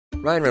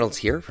Ryan Reynolds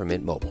here from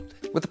Mint Mobile.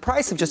 With the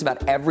price of just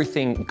about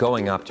everything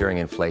going up during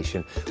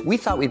inflation, we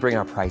thought we'd bring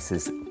our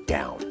prices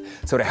down.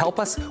 So to help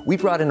us, we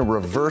brought in a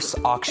reverse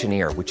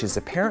auctioneer, which is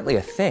apparently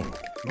a thing.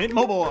 Mint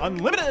Mobile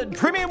Unlimited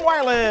Premium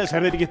Wireless.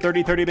 How to get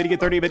 30, 30, bit to get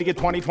 30, bit to get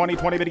 20, 20,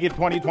 20, bit to get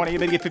 20, 20,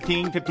 bit to get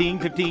 15, 15,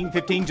 15,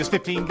 15, just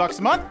 $15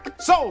 a month?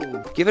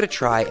 Sold! Give it a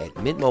try at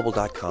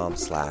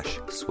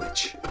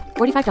mintmobile.com/switch.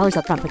 $45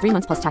 up front for 3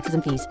 months plus taxes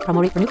and fees.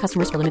 Promo rate for new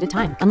customers for limited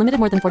time. Unlimited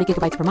more than 40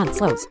 gigabytes per month.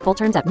 Slows full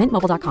terms at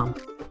mintmobile.com.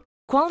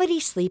 Quality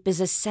sleep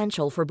is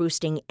essential for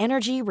boosting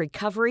energy,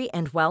 recovery,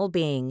 and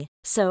well-being.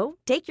 So,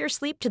 take your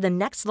sleep to the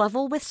next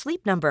level with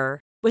Sleep Number.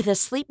 With a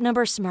Sleep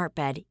Number smart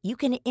bed, you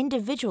can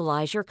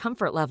individualize your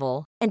comfort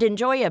level and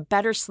enjoy a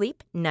better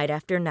sleep night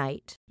after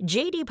night.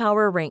 JD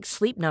Power ranks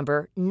Sleep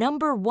Number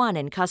 #1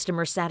 in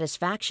customer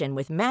satisfaction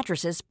with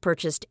mattresses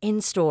purchased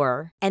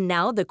in-store. And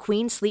now the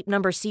Queen Sleep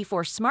Number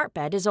C4 smart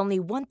bed is only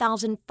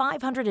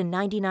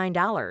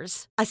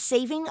 $1,599, a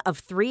saving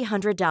of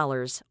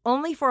 $300,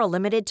 only for a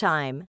limited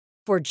time.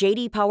 For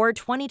JD Power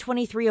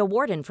 2023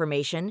 award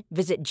information,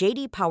 visit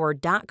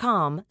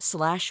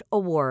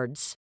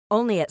jdpower.com/awards.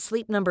 Only at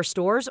Sleep Number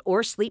stores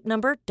or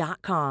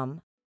sleepnumber.com.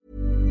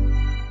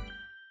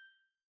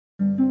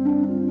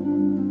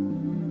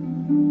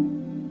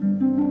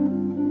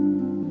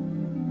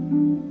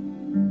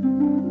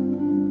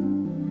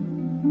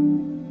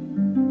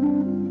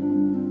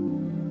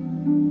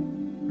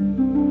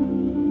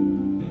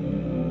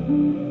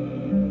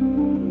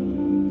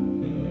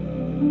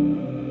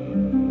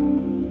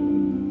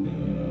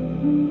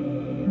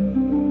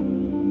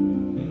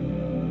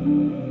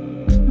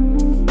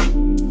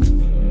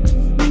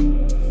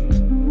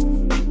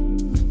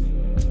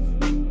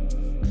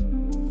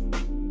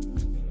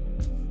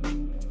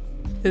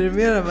 Är det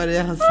mer än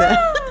Maria Hasse?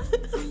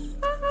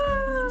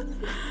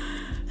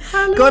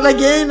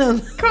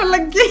 Kollagenen!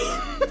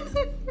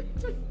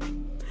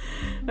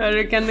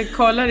 Du kan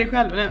kolla dig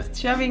själv.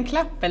 Kör vi en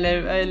klapp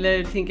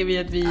eller tänker vi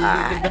att vi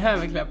inte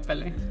behöver klapp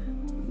eller?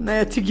 Nej,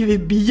 jag tycker vi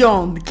är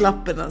beyond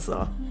klappen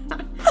alltså.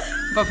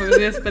 Bara för att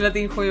vi har spelat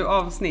in 7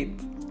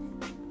 avsnitt.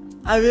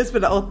 Nej, vi har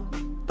spelat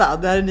 8.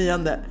 Det här är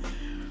 9:e.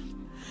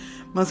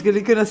 Man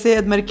skulle kunna säga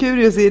att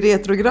Merkurius är i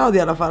retrograd i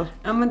alla fall.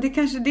 Ja, men det är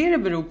kanske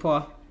det beror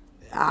på.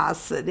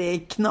 Alltså, det är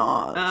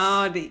knas.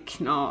 Ja, det är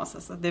knas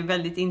alltså. Det är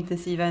väldigt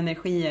intensiva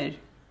energier.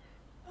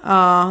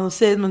 Ja, de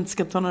säger att man inte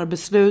ska ta några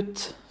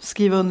beslut,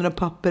 skriva under en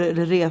papper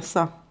eller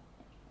resa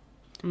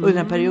under den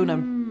här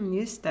perioden.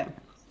 Just det.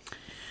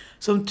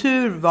 Som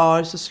tur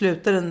var så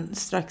slutar den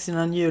strax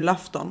innan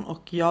julafton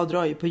och jag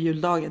drar ju på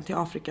juldagen till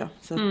Afrika.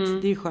 Så att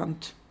det är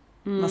skönt.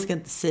 Man ska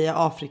inte säga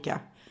Afrika.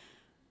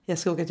 Jag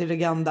ska åka till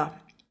Uganda.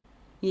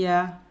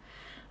 Ja,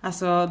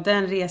 alltså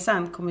den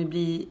resan kommer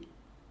bli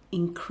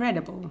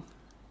incredible.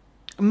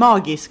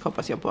 Magisk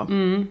hoppas jag på.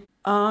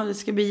 Ja, det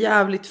ska bli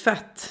jävligt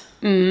fett.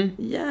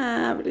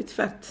 Jävligt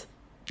fett.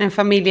 En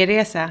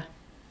familjeresa.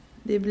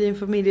 Det blir en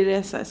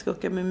familjeresa. Jag ska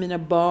åka med mina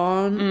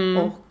barn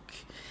och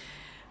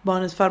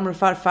barnens farmor och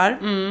farfar.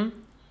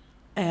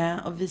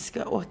 Och vi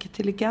ska åka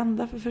till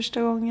Uganda för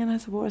första gången.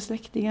 Hälsa på våra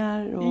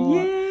släktingar. Och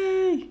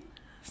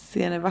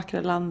se det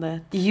vackra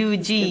landet.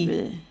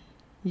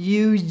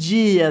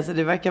 UG, alltså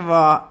det verkar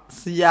vara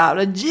så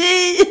jävla G.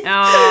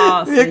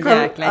 Ja, så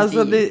jäkla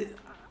alltså G. Det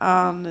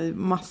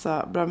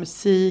massa bra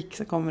musik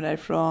som kommer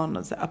därifrån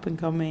och så up and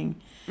coming.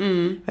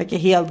 Verkar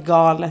helt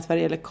galet vad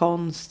det gäller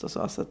konst och så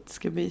att det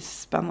ska bli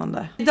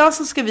spännande. Idag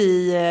så ska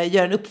vi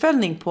göra en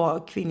uppföljning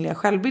på kvinnliga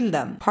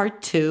självbilden,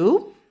 part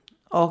 2.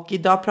 Och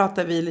idag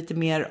pratar vi lite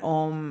mer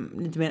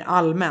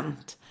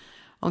allmänt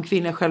om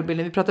kvinnliga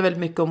självbilden. Vi pratar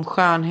väldigt mycket om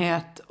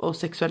skönhet och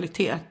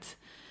sexualitet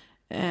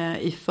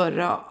i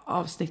förra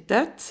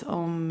avsnittet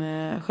om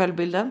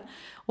självbilden.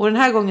 Och den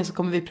här gången så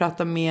kommer vi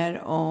prata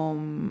mer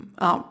om,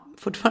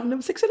 fortfarande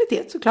om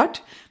sexualitet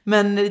såklart,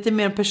 men lite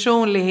mer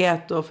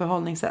personlighet och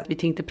förhållningssätt. Vi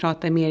tänkte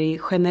prata mer i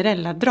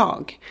generella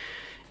drag.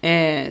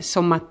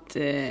 Som att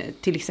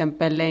till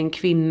exempel en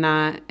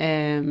kvinna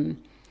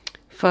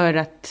för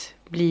att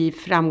bli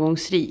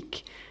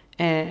framgångsrik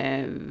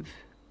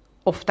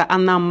ofta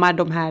anammar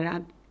de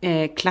här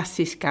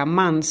klassiska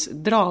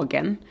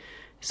mansdragen.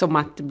 Som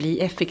att bli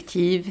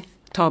effektiv,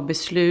 ta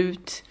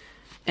beslut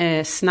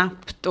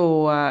snabbt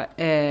och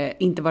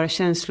inte vara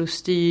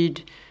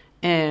känslostyrd.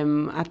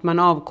 Att man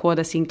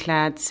avkodar sin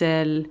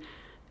klädsel.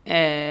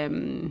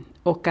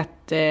 Och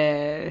att,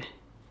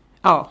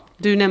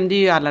 du nämnde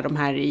ju alla de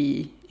här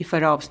i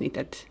förra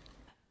avsnittet.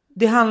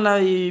 Det handlar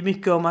ju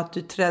mycket om att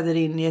du träder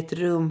in i ett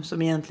rum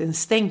som egentligen är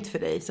stängt för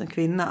dig som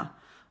kvinna.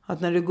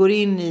 Att när du går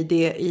in i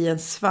det i en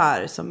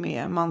sfär som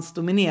är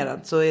mansdominerad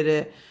så är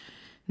det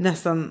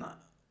nästan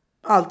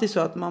alltid så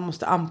att man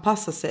måste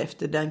anpassa sig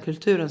efter den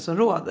kulturen som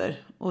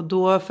råder. Och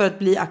då för att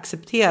bli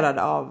accepterad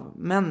av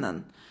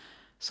männen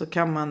så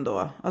kan man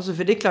då, alltså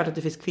för det är klart att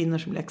det finns kvinnor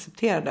som blir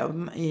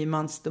accepterade i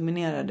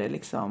mansdominerade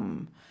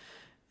liksom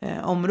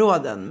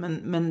områden.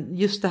 Men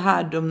just det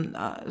här, de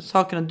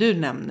sakerna du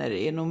nämner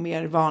är nog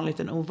mer vanligt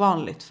än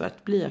ovanligt för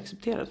att bli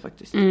accepterad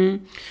faktiskt.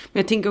 Men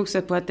jag tänker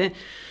också på att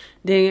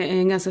Det är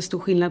en ganska stor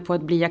skillnad på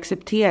att bli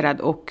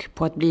accepterad och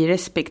på att bli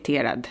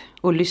respekterad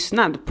och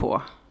lyssnad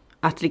på.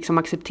 Att liksom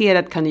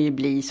accepterad kan det ju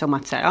bli som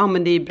att så här, ja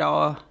men det är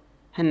bra,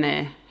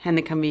 henne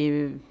kan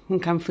hon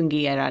kan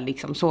fungera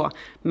liksom så.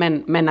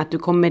 Men att du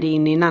kommer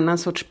in i en annan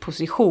sorts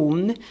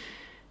position,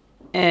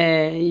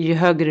 ju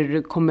högre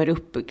du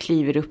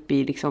kliver upp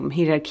i liksom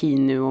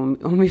hierarkin nu,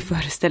 om vi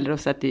föreställer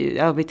oss att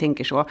vi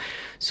tänker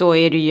så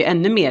är det ju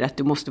ännu mer att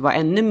du måste vara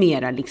ännu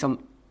mer liksom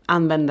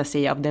använda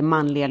sig av den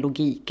manliga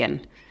logiken.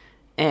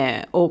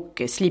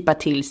 Och slipa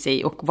till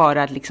sig och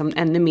vara liksom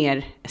ännu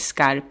mer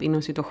skarp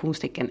inom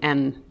situationstecken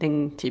än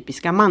den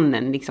typiska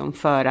mannen liksom,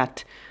 för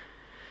att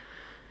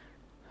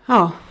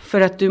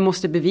du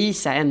måste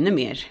bevisa ännu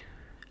mer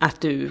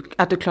att du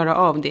klarar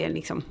av det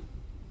liksom.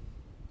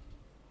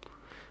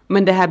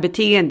 Men det här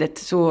beteendet,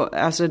 så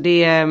alltså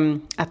det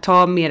att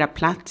ta mera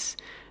plats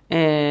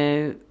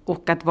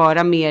och att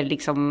vara mer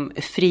liksom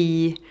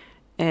fri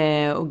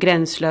och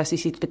gränslös i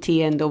sitt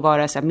beteende och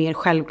vara så här mer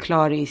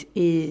självklar i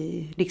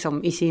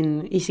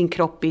sin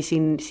kropp, i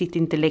sitt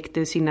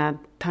intellekt, sina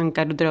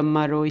tankar och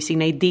drömmar och i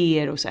sina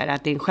idéer och så här,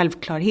 att det är en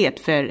självklarhet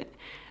för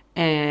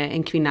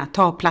en kvinna att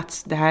ta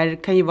plats. Det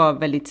här kan ju vara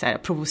väldigt så här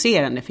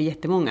provocerande för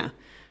jättemånga.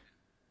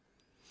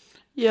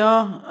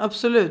 Ja,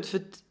 absolut,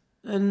 för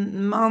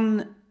en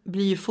man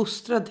blir ju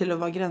fostrad till att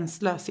vara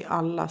gränslös i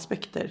alla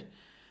aspekter.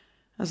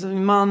 Alltså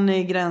en man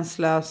är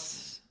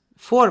gränslös,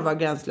 får vara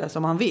gränslös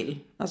om han vill.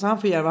 Alltså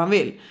han får göra vad han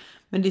vill.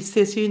 Men det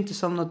ses ju inte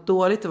som något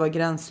dåligt att vara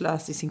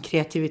gränslös i sin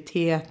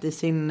kreativitet, i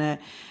sin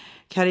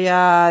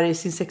karriär, i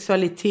sin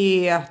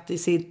sexualitet, i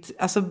sitt,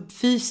 alltså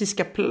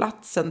fysiska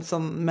platsen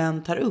som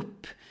män tar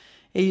upp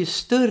är ju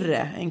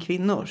större än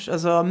kvinnors.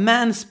 Alltså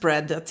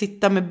manspread, att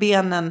sitta med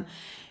benen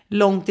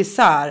långt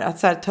isär, att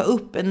så här, ta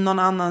upp någon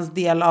annans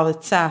del av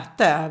ett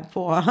säte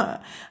på,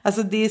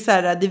 alltså det är så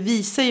här, det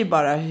visar ju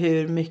bara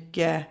hur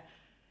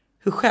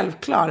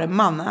självklar en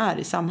man är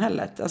i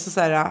samhället. Alltså så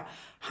här,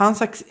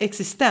 hans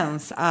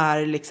existens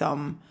är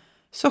liksom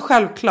så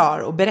självklar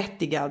och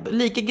berättigad,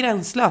 lika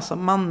gränslös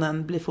som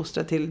mannen blir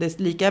fostrad till, det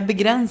är lika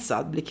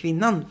begränsad blir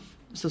kvinnan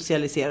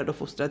socialiserad och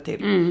fostrad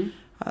till.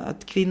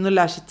 Att kvinnor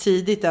lär sig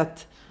tidigt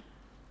att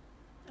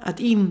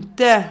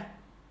inte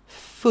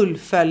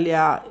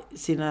fullfölja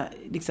sina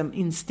liksom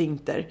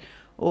instinkter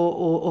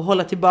och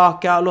hålla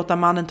tillbaka och låta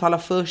mannen tala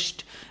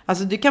först.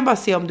 Alltså du kan bara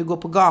se om du går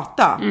på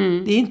gata.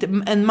 Det är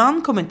inte, en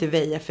man kommer inte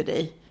väja för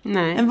dig.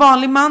 Nej. En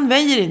vanlig man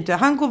väjer inte,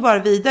 han går bara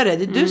vidare.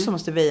 Det är du som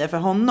måste väja för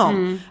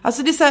honom.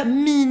 Alltså det är så här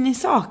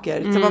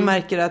minisaker som man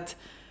märker att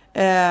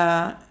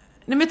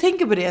men jag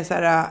tänker på det så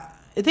här,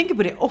 jag tänker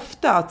på det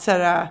ofta att så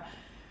här,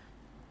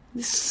 det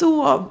är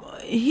så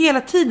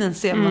hela tiden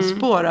ser man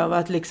spår av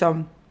att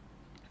liksom,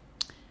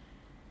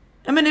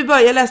 ja men nu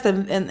bara, jag läste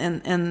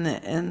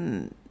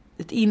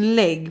ett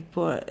inlägg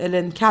eller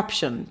en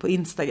caption på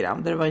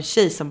Instagram där det var en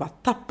tjej som bara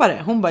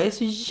tappade. Hon bara, jag är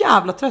så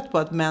jävla trött på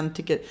att män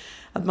tycker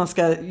att man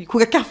ska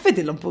koka kaffe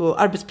till dem på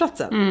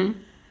arbetsplatsen.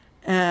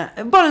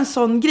 Bara en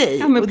sån grej.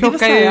 Ja, men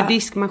plocka ur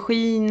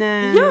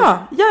diskmaskinen.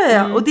 Ja.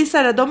 Och det är så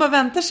här, de bara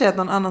väntar sig att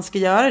någon annan ska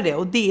göra det.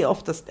 Och det är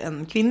oftast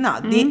en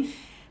kvinna.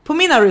 På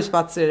min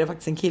arbetsplats är det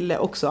faktiskt en kille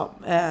också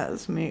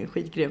som är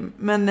skitgrym.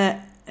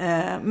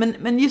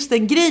 Men just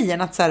den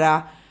grejen att så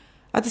här,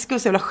 att det ska vara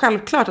så jävla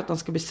självklart att de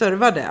ska bli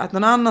servade. Att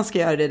någon annan ska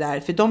göra det där.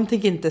 För de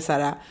tänker inte så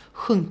här,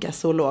 sjunka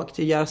så lågt och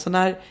göra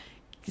såna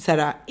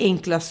här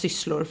enkla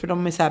sysslor. För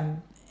de är så här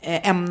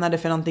ämnade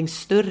för någonting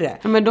större.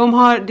 Ja, men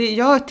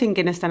jag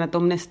tänker nästan att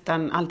de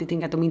nästan alltid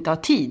tänker att de inte har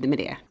tid med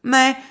det.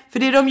 Nej, för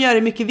det de gör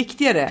är mycket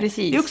viktigare.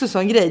 Precis. Det är också så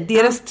en grej.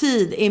 Deras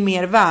tid är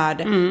mer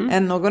värd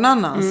än någon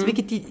annans.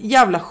 Vilket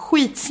jävla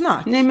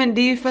skitsnack. Nej, men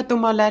det är ju för att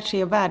de har lärt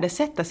sig att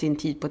värdesätta sin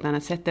tid på ett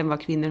annat sätt än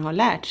vad kvinnor har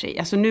lärt sig.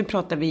 Alltså nu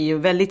pratar vi ju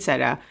väldigt så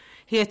här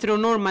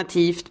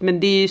heteronormativt, men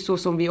det är ju så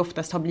som vi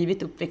oftast har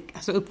blivit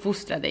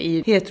uppfostrade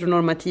i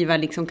heteronormativa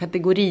liksom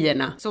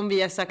kategorierna. Som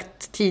vi har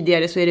sagt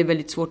tidigare så är det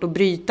väldigt svårt att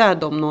bryta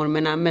de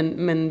normerna,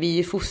 men vi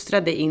är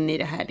fostrade in i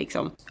det här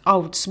liksom.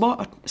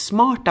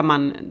 Outsmartar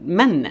man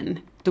männen,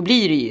 då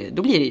blir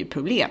det ju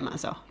problem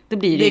alltså. Då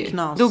blir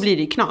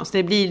det knas.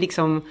 Det blir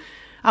liksom,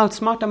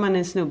 outsmartar man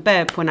en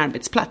snubbe på en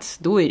arbetsplats,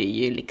 då är det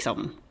ju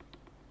liksom,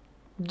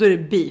 då är det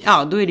beef.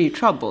 Ja, då är det ju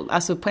trouble.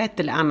 Alltså på ett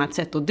eller annat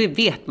sätt. Och det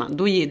vet man.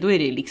 Då är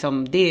det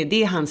liksom,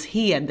 det är hans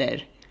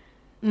heder.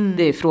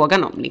 Det är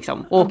frågan om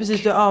liksom. Och ja,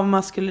 precis, du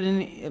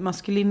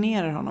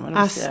avmaskulinerar honom. Eller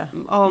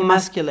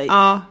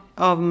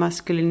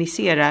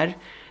avmaskuliniserar.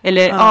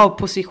 Eller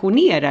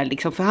avpositionerar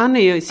liksom. För han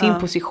är ju sin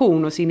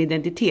position och sin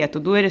identitet.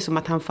 Och då är det som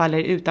att han faller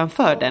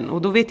utanför den.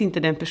 Och då vet inte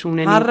den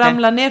personen han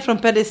ramlar ner från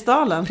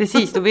pedestalen.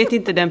 Precis, då vet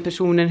inte den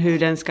personen hur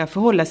den ska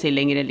förhålla sig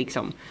längre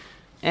liksom.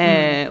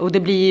 Och det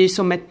blir ju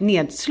som ett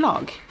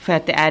nedslag för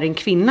att det är en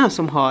kvinna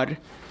som har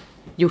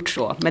gjort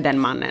så med den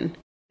mannen.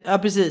 Ja,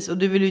 precis. Och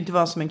du vill ju inte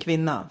vara som en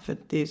kvinna för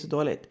det är ju så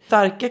dåligt.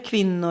 Starka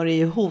kvinnor är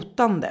ju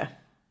hotande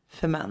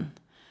för män.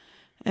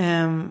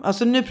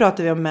 Alltså nu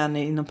pratar vi om män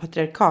inom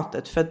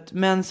patriarkatet. För att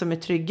män som är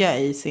trygga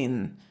i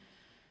sin,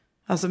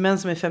 alltså män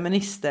som är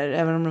feminister,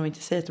 även om de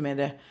inte säger att de är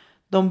det,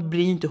 de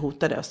blir ju inte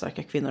hotade av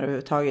starka kvinnor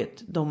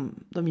överhuvudtaget.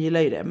 De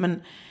gillar ju det.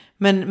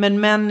 Men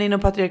män inom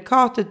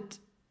patriarkatet,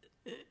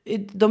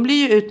 de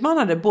blir ju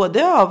utmanade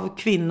både av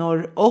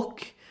kvinnor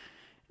och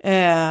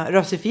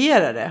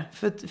rasifierade.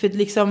 För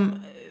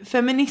liksom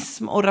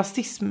feminism och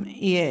rasism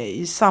är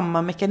ju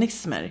samma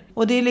mekanismer.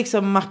 Och det är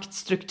liksom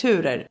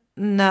maktstrukturer.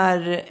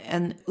 När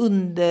en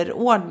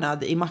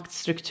underordnad i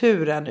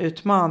maktstrukturen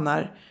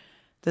utmanar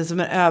den som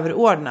är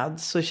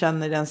överordnad, så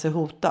känner den sig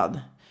hotad.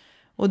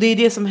 Och det är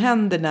det som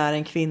händer när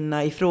en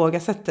kvinna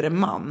ifrågasätter en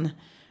man.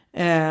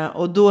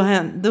 Och då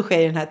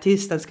sker den här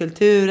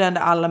tystnadskulturen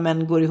där alla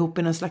män går ihop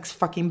i någon slags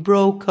fucking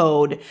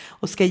bro-code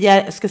och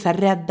ska så här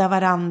rädda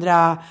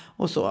varandra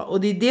och så.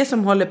 Och det är det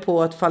som håller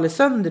på att falla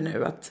sönder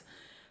nu. Att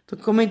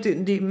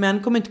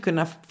män kommer inte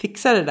kunna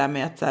fixa det där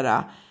med att så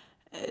här,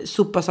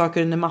 sopa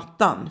saker under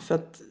mattan. För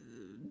att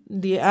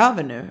det är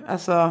över nu.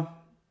 Alltså,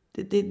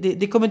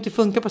 det kommer inte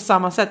funka på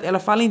samma sätt. I alla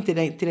fall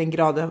inte till den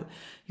grad jag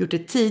gjort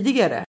det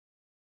tidigare.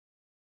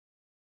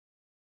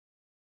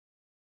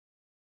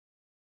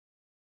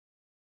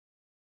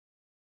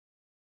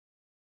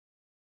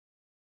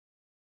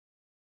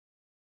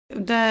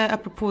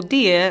 Apropå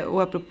det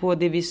och apropå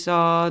det vi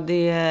sa,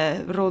 det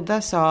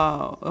Rodda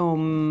sa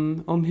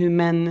om hur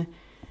män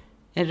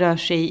rör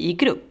sig i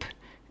grupp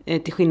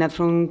till skillnad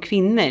från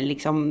kvinnor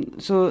liksom,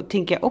 så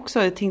tänker jag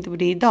också, jag tänkte på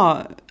det idag,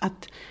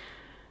 att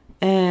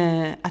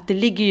det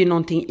ligger ju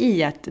någonting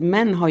i att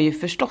män har ju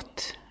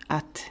förstått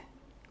att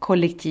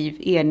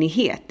kollektiv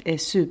enighet är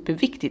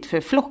superviktigt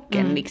för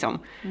flocken liksom.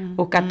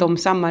 Och att de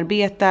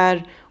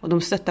samarbetar och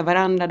de stöttar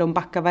varandra, de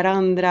backar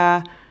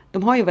varandra,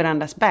 de har ju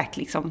varandras back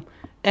liksom.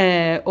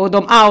 Och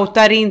de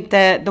outar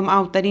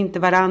inte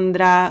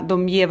varandra,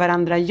 de ger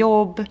varandra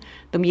jobb,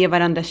 de ger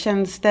varandra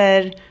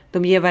tjänster,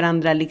 de ger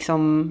varandra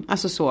liksom,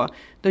 alltså så,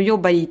 de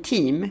jobbar i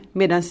team,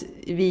 medan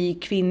vi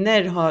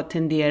kvinnor har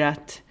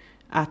tenderat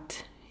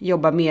att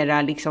jobba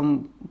mera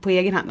liksom på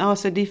egen hand.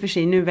 Alltså det är för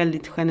sig nu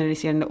väldigt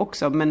generaliserande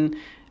också,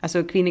 men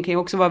alltså kvinnor kan ju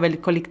också vara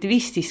väldigt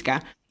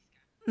kollektivistiska.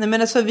 Nej,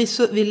 men alltså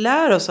vi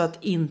lär oss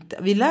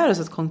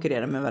att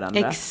konkurrera med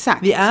varandra.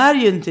 Exakt. Vi är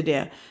ju inte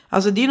det.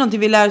 Alltså det är någonting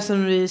vi lär oss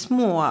när vi är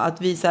små,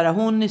 att vi så här,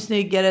 hon är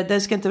snyggare,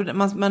 det ska inte,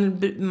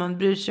 man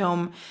bryr sig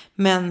om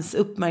mäns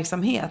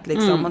uppmärksamhet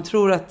liksom. Man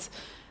tror att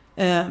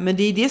men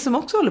det är det som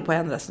också håller på att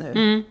ändras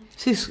nu.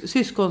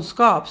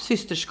 Syskonskap,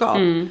 systerskap.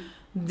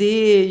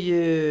 Det är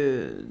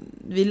ju,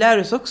 vi lär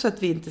oss också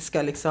att vi inte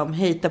ska liksom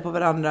hejta på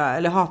varandra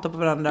eller hata på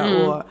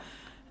varandra och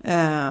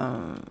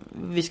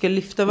vi ska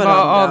lyfta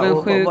varandra. Vara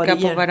avundsjuka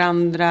på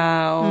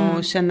varandra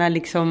och känna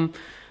liksom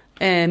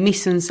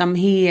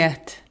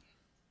missunnsamhet.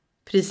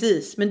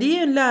 Precis, men det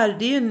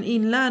är en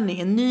inlärning,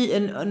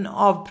 en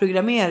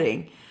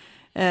avprogrammering,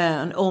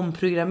 en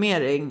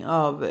omprogrammering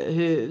av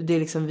hur det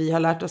liksom vi har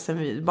lärt oss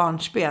sedan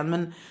barnsben.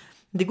 Men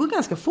det går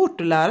ganska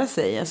fort att lära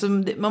sig. Alltså,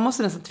 man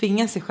måste nästan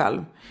tvinga sig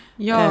själv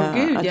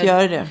att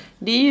göra det.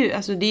 Det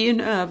är ju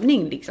en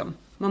övning liksom.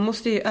 Man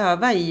måste ju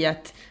öva i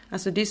att,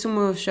 alltså det är som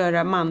att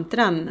köra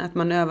mantran, att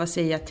man övar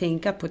sig att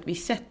tänka på ett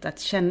visst sätt, att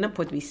känna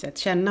på ett visst sätt,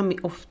 känna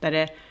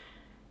oftare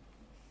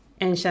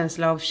en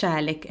känsla av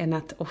kärlek än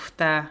att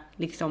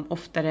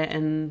oftare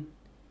än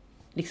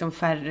liksom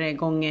färre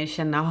gånger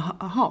känna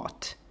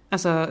hat.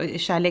 Alltså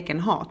kärleken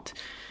hat.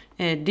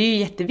 Det är ju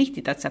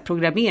jätteviktigt att så här,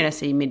 programmera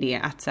sig med det,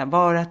 att så här,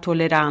 vara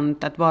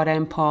tolerant, att vara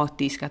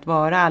empatisk, att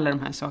vara alla de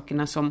här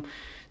sakerna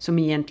som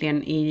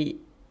egentligen i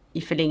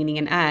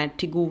förlängningen är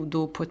till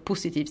godo på ett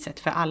positivt sätt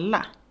för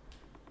alla.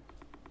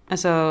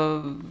 Alltså,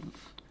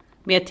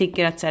 men jag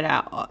tycker att så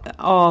här,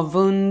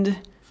 avund,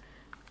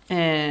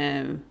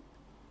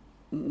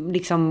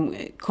 liksom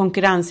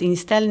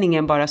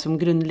konkurrensinställningen bara som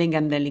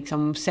grundläggande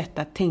liksom sätt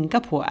att tänka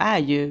på är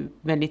ju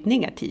väldigt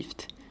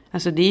negativt.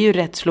 Alltså det är ju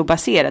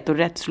rättslobaserat och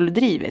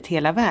rättslodrivet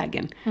hela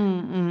vägen.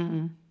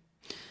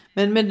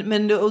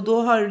 Men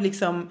då har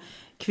liksom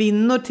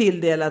kvinnor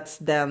tilldelats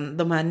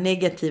de här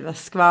negativa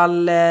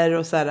skvaller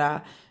och så här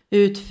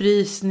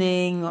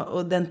utfrysning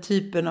och den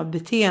typen av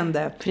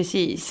beteende.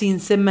 Precis.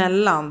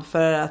 Sinsemellan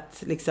för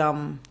att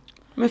liksom...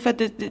 Men för att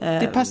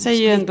det passar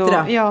ju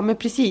ändå... Ja, men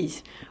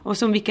precis. Och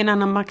som vilken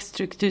annan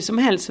maktstruktur som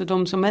helst. Och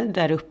de som är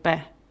där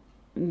uppe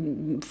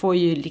får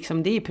ju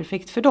liksom... Det är ju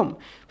perfekt för dem.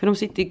 För de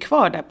sitter ju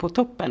kvar där på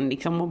toppen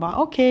liksom och bara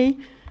okej.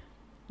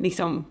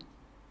 Liksom...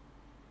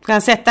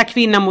 Kan sätta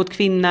kvinna mot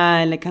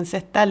kvinna. Eller kan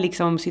sätta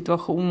liksom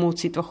situation mot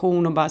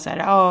situation. Och bara så här...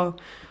 Ja,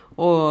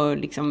 och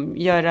liksom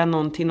göra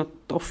någonting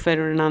något offer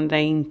och den andra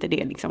är inte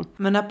det liksom.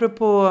 Men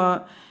apropå...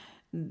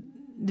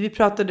 Vi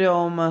pratade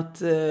om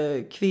att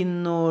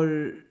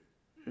kvinnor...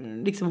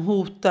 liksom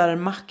hotar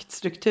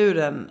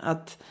maktstrukturen,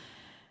 att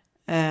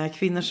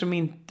kvinnor som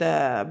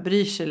inte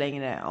bryr sig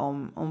längre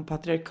om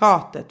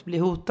patriarkatet blir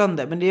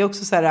hotande. Men det är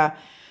också så här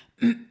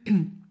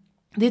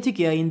det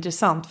tycker jag är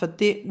intressant, för att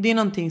det är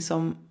någonting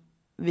som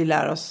vi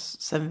lär oss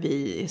sen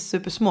vi är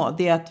supersmå.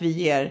 Det är att vi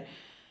ger,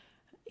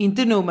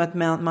 inte nog med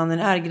att mannen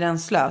är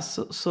gränslös,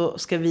 så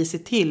ska vi se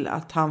till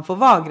att han får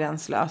vara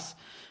gränslös.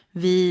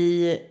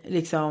 Vi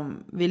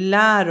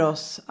lär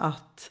oss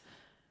att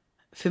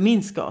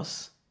förminska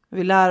oss.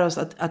 Vi lär oss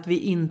att vi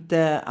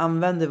inte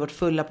använder vårt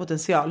fulla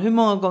potential. Hur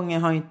många gånger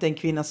har inte en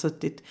kvinna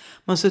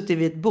man suttit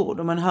vid ett bord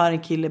och man hör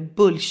en kille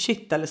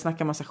bullshit eller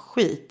snacka massa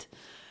skit.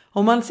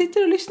 Och man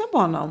sitter och lyssnar på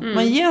honom.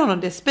 Man ger honom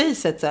det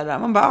spacet så här.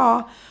 Man bara,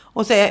 ja.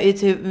 Och så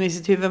i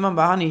sitt huvud, man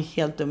bara, han är ju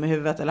helt dum i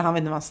huvudet. Eller han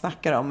vet inte vad han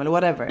snackar om, eller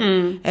whatever.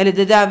 Eller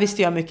det där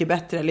visste jag mycket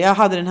bättre. Eller jag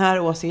hade den här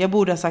åsikten, jag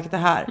borde ha sagt det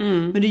här.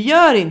 Men du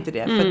gör inte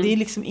det, för det är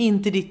liksom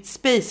inte ditt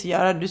space att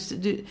göra.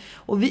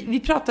 Och vi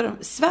pratar om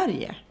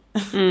Sverige.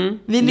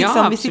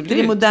 Vi sitter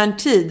i modern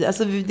tid.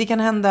 Alltså det kan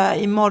hända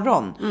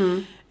imorgon.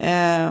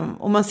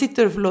 Och man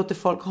sitter och låter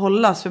folk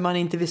hållas för man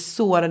inte vill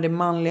såra det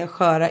manliga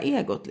sköra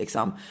egot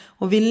liksom.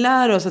 Och vi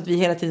lär oss att vi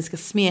hela tiden ska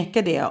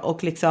smeka det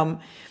och liksom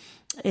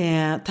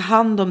ta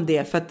hand om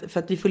det för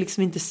att vi får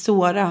liksom inte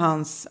såra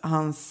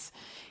hans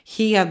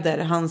heder,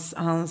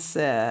 hans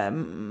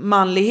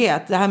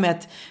manlighet. Det här med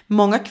att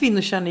många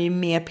kvinnor tjänar ju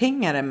mer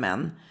pengar än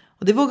män.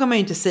 Och det vågar man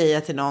ju inte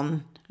säga till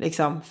någon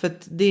liksom, för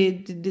att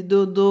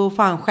då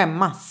får han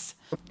skämmas.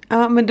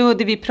 Ja, men då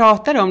det vi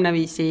pratar om när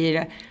vi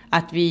säger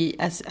att vi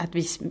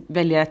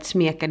väljer att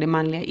smeka det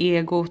manliga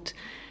egot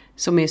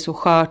som är så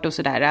skört och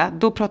sådär,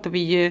 då pratar vi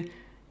ju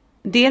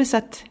dels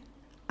att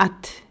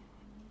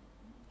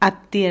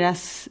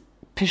deras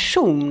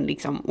person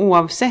liksom,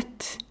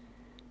 oavsett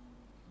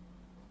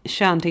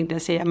kön tänkte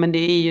jag säga, men det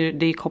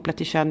är kopplat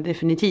till kön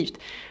definitivt,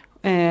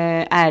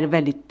 är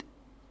väldigt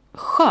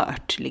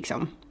skört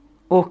liksom.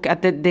 Och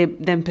att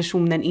den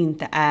personen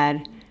inte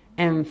är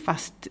en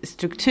fast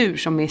struktur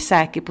som är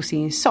säker på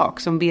sin sak,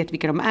 som vet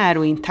vilka de är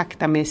och är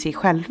intakta med sig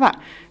själva.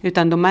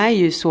 Utan de är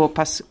ju så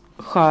pass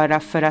sköra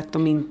för att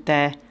de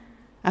inte...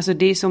 Alltså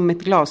det är som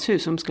ett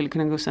glashus som skulle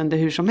kunna gå sönder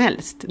hur som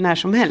helst, när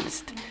som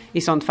helst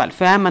i sånt fall.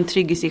 För är man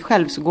trygg i sig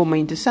själv så går man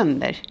ju inte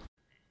sönder.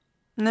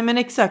 Nej men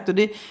exakt, och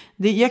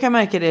jag kan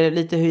märka det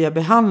lite hur jag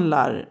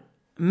behandlar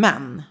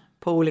män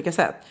på olika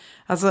sätt.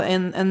 Alltså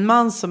en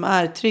man som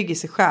är trygg i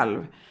sig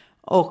själv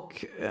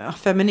och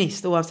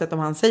feminist, oavsett om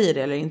han säger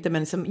det eller inte,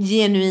 men som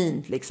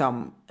genuint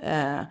liksom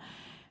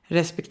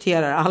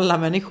respekterar alla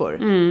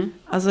människor.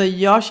 Alltså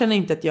jag känner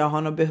inte att jag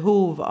har något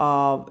behov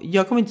av,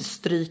 jag kommer inte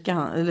stryka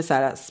han eller så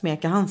här,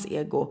 smeka hans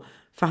ego,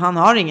 för han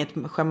har inget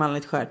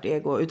manligt skört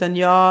ego, utan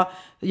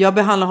jag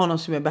behandlar honom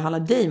som jag behandlar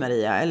dig,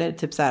 Maria, eller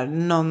typ så här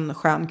någon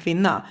skön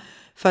kvinna.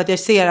 För att jag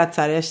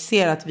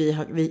ser att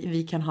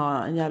vi kan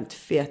ha en jävligt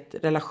fet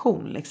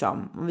relation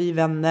liksom. Vi är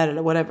vänner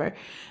eller whatever.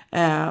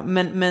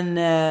 Men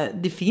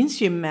det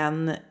finns ju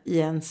män i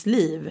ens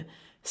liv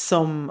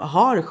som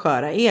har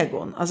sköra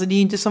egon. Alltså det är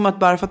ju inte som att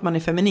bara för att man är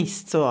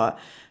feminist så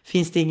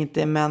finns det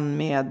inget män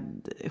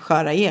med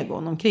sköra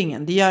egon omkring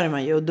en. Det gör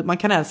man ju. Och man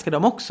kan älska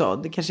dem också.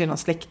 Det kanske är någon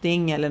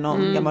släkting eller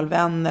någon gammal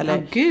vän. Eller,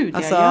 ja, gud,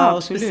 alltså,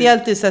 och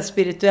speciellt i så här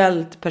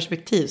spirituellt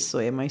perspektiv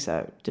så är man ju så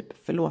här,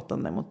 typ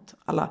förlåtande mot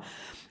alla.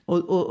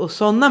 Och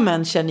sådana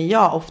män känner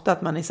jag ofta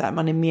att man är så här,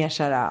 man är mer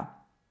så här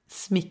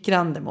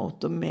smickrande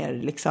mot och mer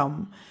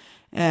liksom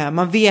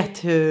man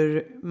vet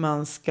hur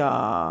man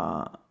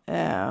ska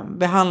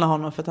behandla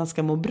honom för att han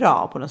ska må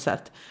bra på något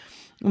sätt.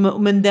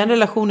 Men den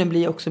relationen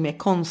blir också mer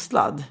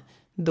konstlad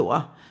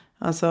då.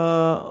 Alltså,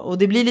 och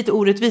det blir lite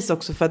orättvist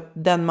också för att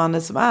den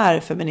mannen som är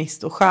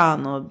feminist och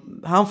skön, och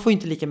han får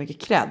inte lika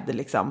mycket cred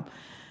liksom.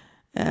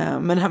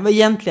 Men han var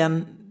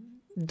egentligen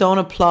don't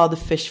applaud the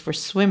fish for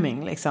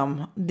swimming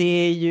liksom. Det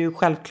är ju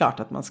självklart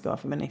att man ska vara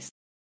feminist.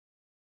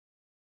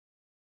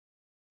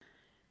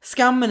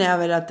 Skammen är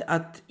väl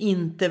att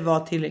inte vara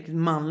tillräckligt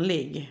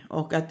manlig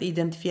och att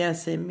identifiera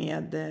sig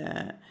med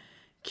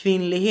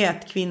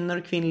kvinnlighet, kvinnor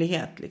och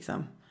kvinnlighet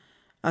liksom.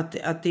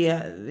 Att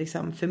det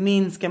liksom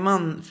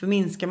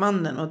förminskar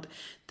mannen, och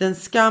den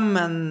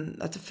skammen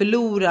att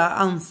förlora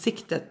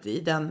ansiktet i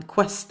den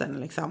questen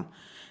liksom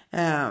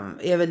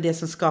är väl det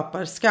som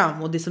skapar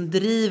skam, och det som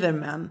driver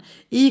män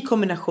i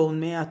kombination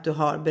med att du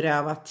har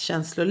berövat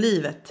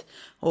känslolivet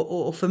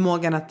och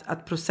förmågan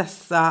att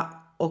processa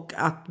och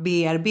att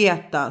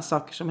bearbeta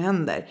saker som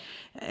händer.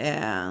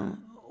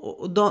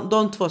 Och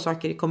de två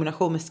saker i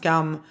kombination med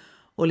skam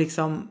och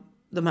liksom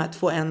de här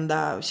två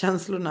enda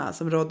känslorna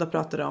som Rodda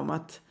pratade om,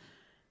 att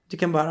du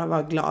kan bara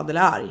vara glad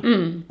eller arg.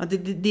 Att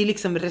det är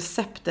liksom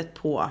receptet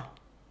på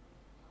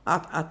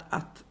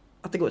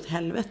att det går åt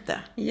helvete,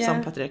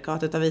 som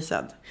patriarkatet har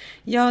visat.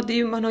 Ja,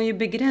 man har ju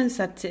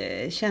begränsat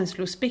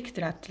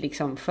känslospektrat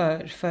liksom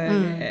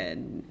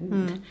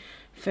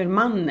för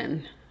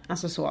mannen.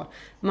 Alltså så.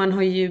 Man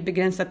har ju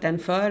begränsat den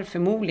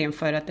förmodligen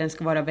för att den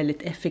ska vara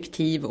väldigt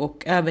effektiv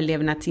och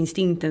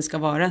överlevnadsinstinkten ska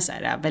vara så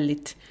här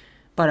väldigt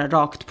bara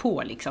rakt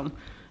på liksom.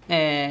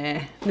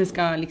 Den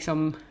ska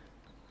liksom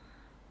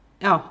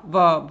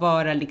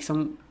vara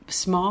liksom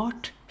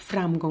smart,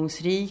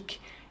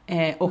 framgångsrik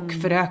och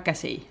föröka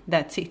sig.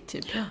 That's it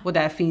typ. Och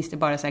där finns det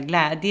bara så här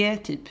glädje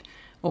typ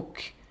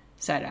och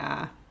så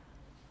här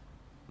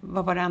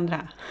vad var det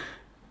andra?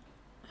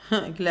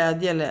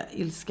 Glädje eller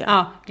ilska.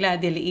 Ja,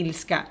 glädje eller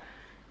ilska.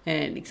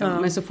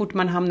 Liksom. Men så fort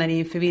man hamnar i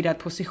en förvirrad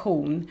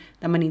position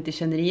där man inte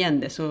känner igen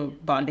det, så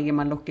bara lägger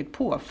man locket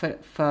på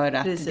för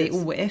att det är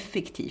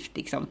oeffektivt.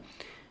 Liksom.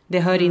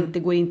 Det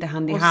går inte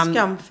hand i hand. Och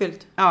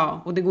skamfyllt.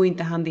 Ja, och det går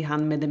inte hand i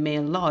hand med the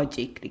male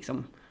logic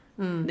liksom.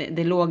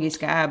 Det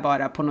logiska är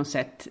bara på något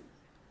sätt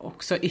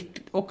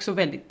också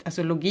väldigt,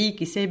 alltså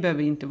logik i sig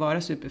behöver inte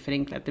vara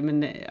superförenklat,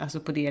 men alltså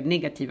på det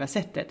negativa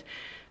sättet.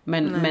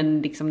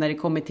 Men liksom när det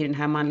kommer till den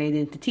här manliga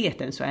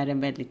identiteten så är den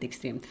väldigt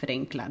extremt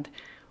förenklad.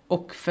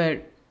 Och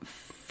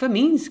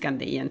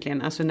förminskande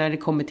egentligen, alltså när det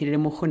kommer till det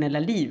emotionella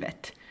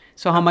livet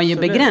så har man ju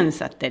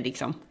begränsat det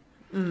liksom.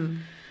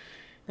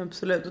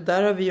 Absolut, och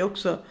där har vi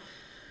också,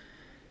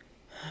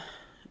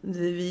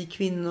 vi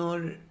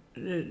kvinnor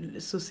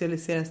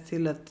socialiseras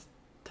till att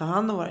ta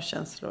hand om våra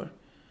känslor.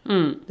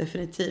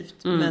 Definitivt.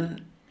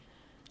 Men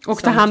och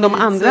ta hand om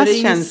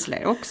andras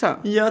känslor också.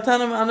 Ja, ta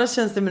hand om andras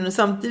känslor, men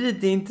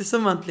samtidigt det är inte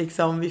som att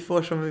liksom vi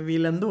får som vi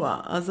vill ändå.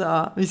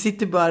 Alltså, vi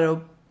sitter bara och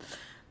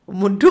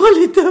mår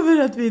dåligt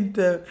över att vi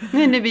inte...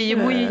 Nej, vi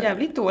mår ju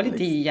jävligt dåligt.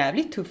 Det är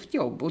jävligt tufft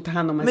jobb att ta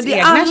hand om ens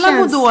egna känslor. Men känslor.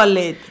 alla mår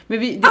dåligt.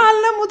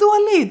 Alla mår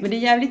dåligt. Men det är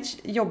jävligt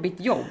jobbigt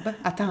jobb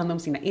att ta hand om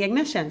sina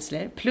egna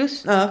känslor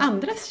plus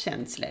andras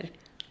känslor.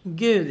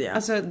 Gud, ja.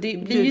 Alltså,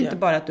 det blir ju inte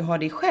bara att du har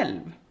dig själv.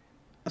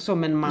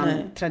 Som en man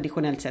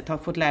traditionellt sett har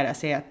fått lära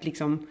sig att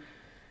liksom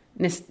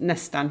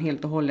nästan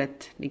helt och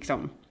hållet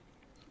liksom.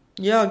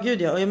 Ja,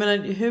 gud ja. Och jag menar,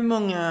 hur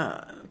många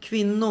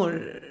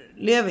kvinnor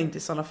lever inte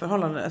i sådana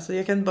förhållanden? Alltså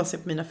jag kan inte bara se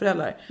på mina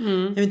föräldrar.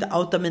 Jag vill inte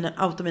outa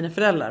mina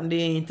föräldrar. Det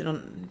är inte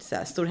någon så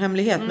här stor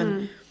hemlighet.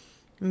 Men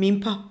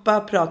min pappa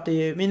pratar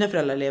ju, mina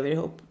föräldrar lever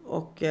ihop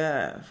och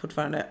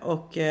fortfarande.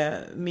 Och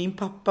min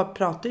pappa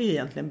pratar ju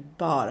egentligen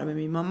bara med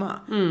min mamma.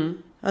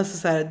 Alltså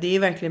så här, det är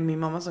verkligen min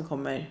mamma som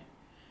kommer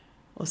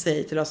och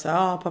säger till oss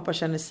att pappa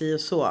känner sig och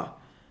så.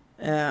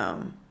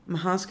 Men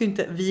han skulle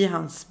inte, vi är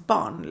hans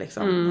barn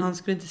liksom. Han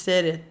skulle inte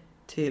säga det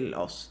till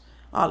oss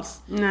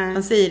alls. Nej.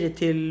 Han säger det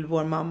till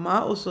vår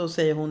mamma och så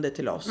säger hon det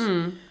till oss.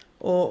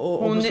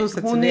 Och hon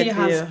så är ju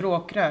hans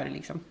språkrör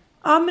liksom.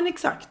 Ja, men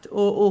exakt.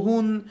 Och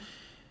hon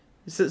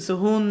så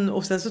hon,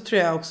 och sen så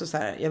tror jag också så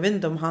här, jag vet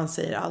inte om han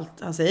säger allt,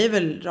 han säger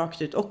väl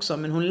rakt ut också,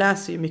 men hon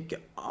läser ju mycket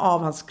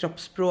av hans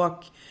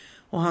kroppsspråk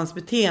och hans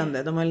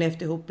beteende. De har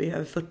levt ihop i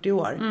över 40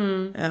 år.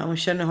 Hon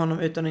känner honom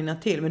utan och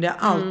innantill. Men det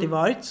har alltid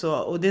varit så.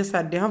 Och det är så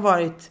här, det har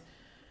varit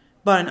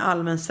bara en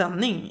allmän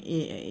sanning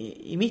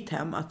i mitt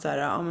hem. Att så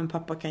här, men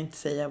pappa kan inte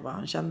säga vad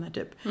han känner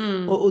typ.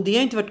 Och det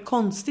har inte varit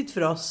konstigt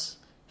för oss.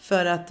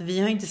 För att vi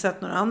har inte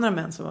sett några andra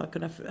män som har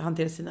kunnat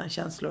hantera sina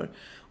känslor.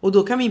 Och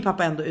då kan min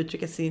pappa ändå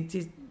uttrycka sig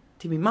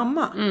till min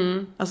mamma.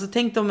 Alltså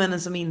tänk de männen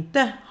som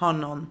inte har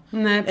någon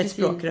ett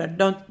språkrör.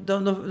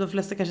 De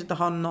flesta kanske inte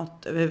har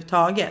något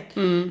överhuvudtaget.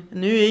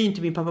 Nu är ju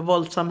inte min pappa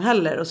våldsam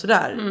heller och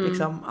sådär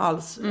liksom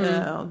alls.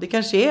 Det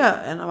kanske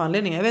är en av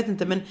anledningarna, jag vet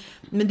inte, men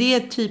det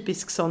är en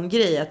typisk sån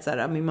grej att så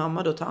här, min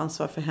mamma då tar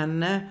ansvar för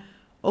henne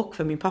och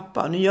för min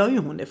pappa. Nu gör ju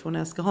hon det för hon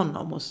älskar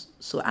honom och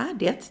så är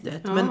det, du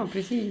vet.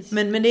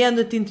 Men det är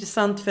ändå ett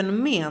intressant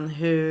fenomen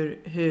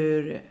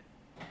hur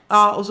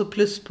och så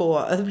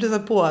plussa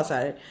på så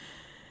här,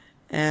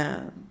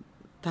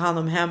 ta hand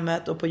om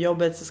hemmet och på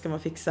jobbet så ska man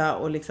fixa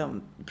och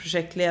liksom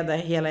projektleda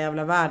hela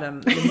jävla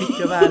världen,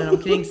 mikrovärlden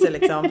omkring sig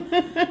liksom.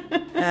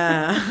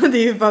 Det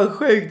är ju fan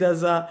sjukt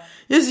alltså.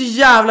 Jag är så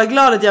jävla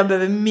glad att jag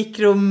behöver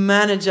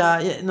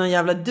mikromanagera någon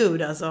jävla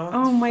dude alltså.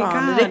 Oh my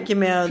fan, god. Det räcker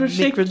med att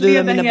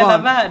projektleda mina hela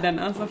barn. Världen,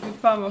 alltså för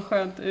fan vad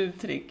skönt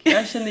uttryck.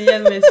 Jag känner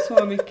igen mig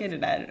så mycket i det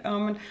där.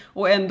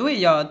 Och ändå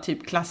är jag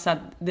typ klassad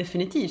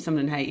definitivt som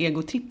den här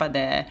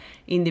egotrippade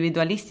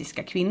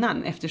individualistiska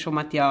kvinnan, eftersom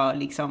att jag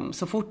liksom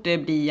så fort det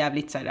blir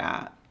jävligt så här,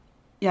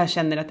 jag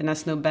känner att den här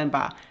snubben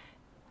bara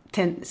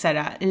så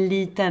här, en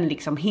liten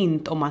liksom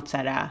hint om att så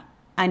här,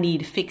 I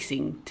need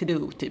fixing to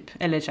do typ,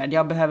 eller så här,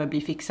 jag behöver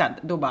bli fixad,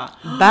 då bara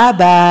bye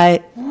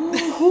bye.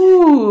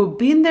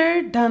 Been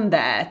there, done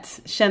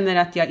that. Känner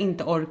att jag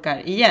inte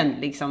orkar igen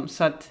liksom,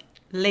 så att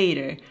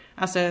later.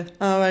 Alltså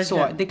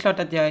så, det är klart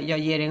att jag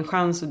ger en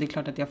chans och det är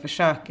klart att jag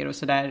försöker och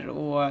sådär,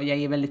 och jag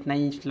är väldigt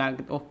naivt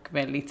lagd och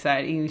väldigt så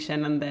här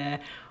inkännande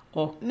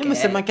och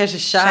man kanske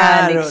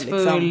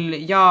kärleksfull och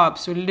liksom. Ja,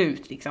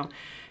 absolut liksom.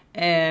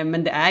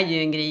 Men det är ju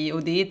en grej,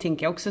 och det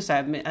tänker jag också så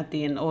här, att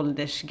det är en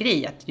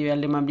åldersgrej, att ju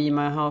äldre man blir,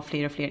 man har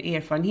fler och fler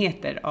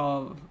erfarenheter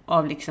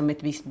av liksom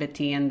ett visst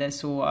beteende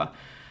så,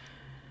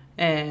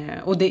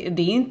 och det är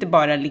inte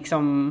bara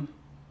liksom,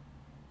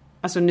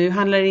 alltså nu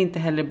handlar det inte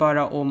heller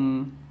bara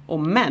om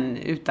män,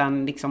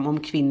 utan liksom om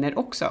kvinnor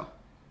också,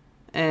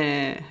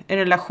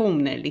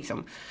 relationer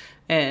liksom.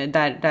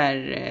 Där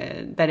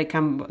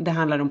det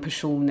handlar om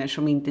personer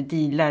som inte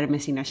dealar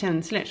med sina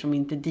känslor, som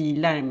inte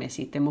dealar med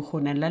sitt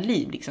emotionella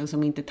liv liksom,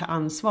 som inte tar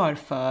ansvar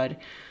för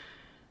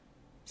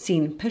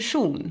sin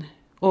person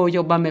och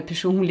jobbar med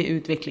personlig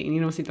utveckling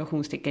inom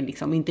situationstecken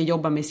liksom, inte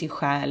jobbar med sin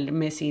själ,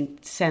 med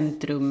sitt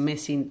centrum, med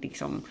sin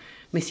liksom,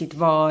 med sitt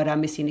vara,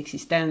 med sin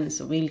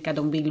existens och vilka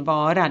de vill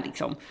vara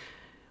liksom,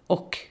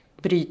 och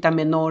bryta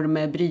med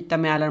normer, bryta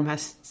med alla de här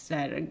så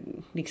här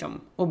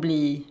liksom, och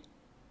bli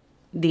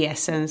det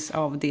essens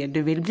av det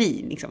du vill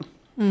bli liksom.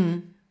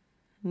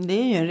 Det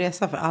är ju en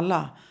resa för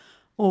alla,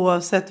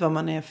 oavsett vad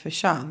man är för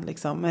kön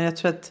liksom. Men jag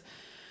tror att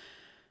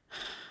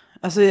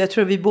Alltså jag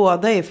tror vi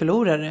båda är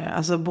förlorare.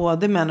 Alltså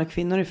både män och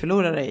kvinnor är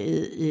förlorare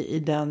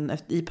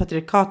i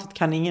patriarkatet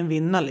kan ingen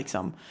vinna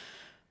liksom.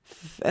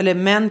 Eller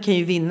män kan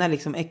ju vinna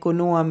liksom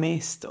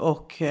ekonomiskt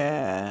och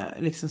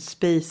liksom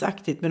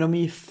spaceaktigt, men de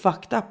är ju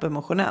fucked up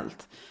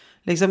emotionellt.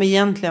 Liksom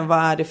egentligen, vad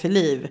är det för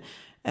liv?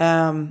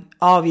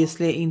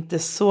 Obviously inte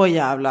så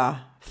jävla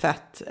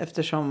fett,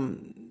 eftersom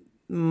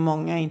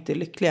många inte är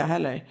lyckliga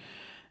heller.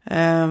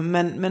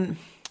 Men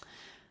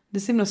det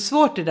är så himla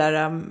svårt det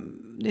där.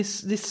 Det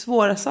är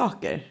svåra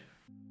saker.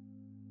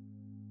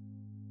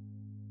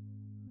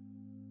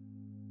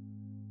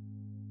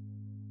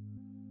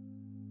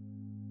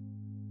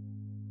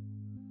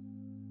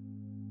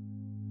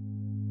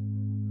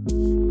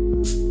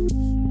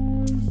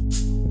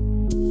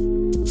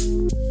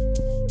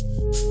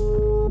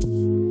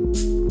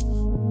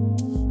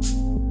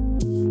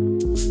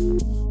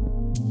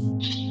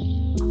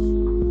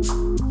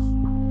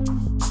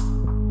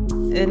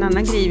 En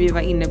annan grej vi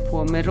var inne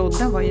på med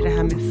Rodda var ju det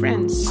här med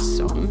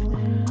friendzone.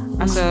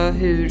 Alltså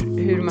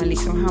hur man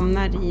liksom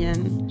hamnar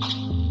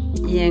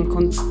i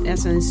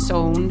en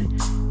zone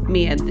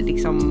med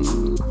liksom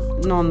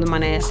någon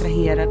man är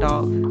attraherad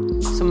av,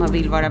 som man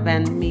vill vara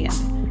vän med.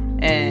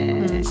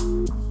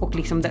 Och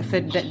liksom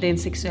för den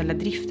sexuella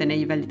driften är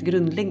ju väldigt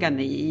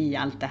grundläggande i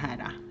allt det här.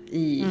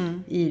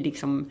 I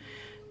liksom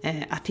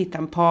att hitta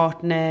en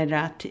partner,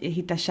 att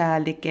hitta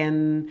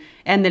kärleken,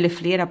 en eller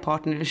flera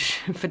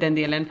partners för den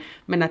delen,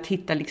 men att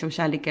hitta liksom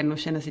kärleken och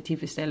känna sig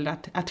tillfredsställd,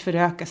 att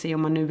föröka sig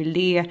om man nu vill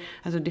det.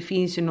 Alltså det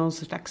finns ju någon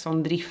slags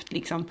sån drift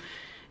liksom,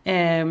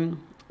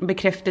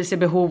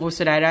 bekräftelsebehov och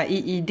sådär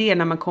i det,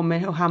 när man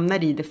kommer och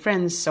hamnar i the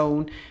friend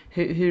zone,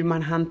 hur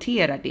man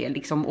hanterar det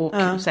liksom,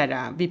 och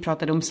sådär, vi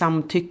pratade om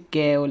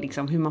samtycke och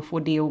liksom hur man får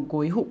det att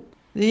gå ihop.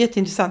 Det är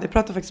jätteintressant. Jag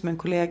pratade faktiskt med en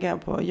kollega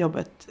på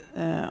jobbet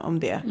om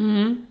det.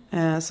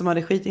 Som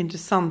hade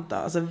skitintressanta,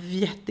 alltså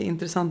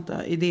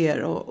jätteintressanta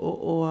idéer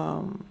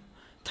och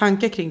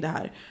tankar kring det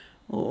här.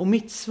 Och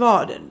mitt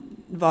svar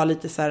var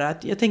lite så här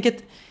att jag tänker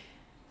att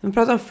man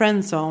pratar om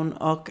friendzone,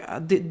 och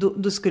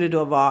då skulle det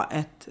då vara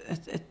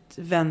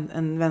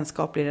en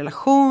vänskaplig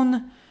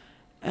relation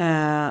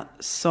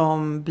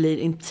som blir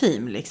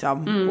intim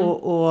liksom.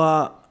 Och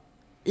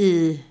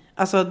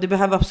alltså det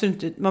behöver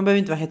absolut inte, man behöver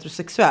inte vara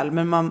heterosexuell,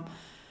 men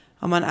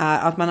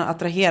att man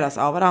attraheras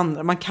av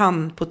varandra. Man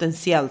kan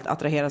potentiellt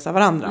attraheras av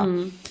varandra.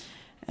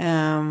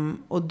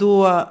 Och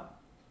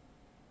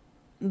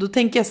då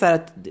tänker jag så här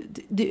att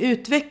det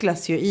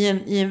utvecklas ju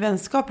i en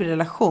vänskaplig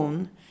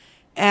relation,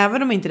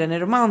 även om inte den är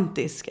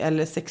romantisk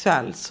eller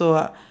sexuell,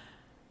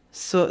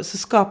 så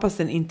skapas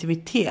en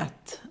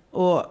intimitet,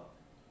 och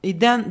i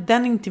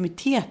den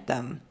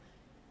intimiteten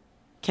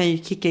kan ju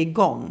kicka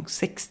igång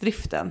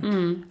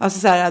sexdriften. Alltså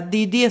så här, det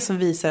är det som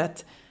visar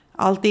att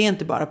allt är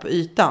inte bara på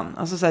ytan.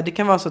 Alltså så här, det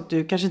kan vara så att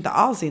du kanske inte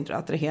alls är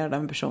attraherad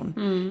av en person.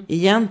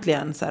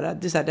 Egentligen så här,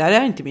 det här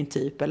är inte min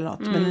typ eller något.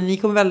 Men ni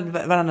kommer väl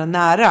varandra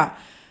nära.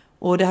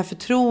 Och det här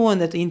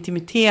förtroendet och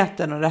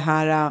intimiteten och det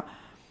här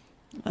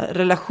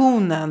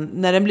relationen,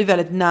 när den blir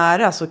väldigt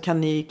nära, så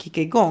kan ni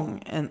kicka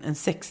igång en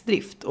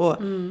sexdrift. Och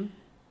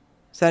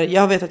så här,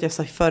 jag vet att jag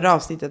sa i förra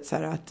avsnittet så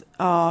här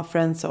att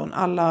friendzone,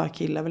 alla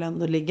killar vill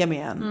ändå ligga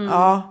med en.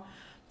 Ja,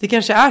 det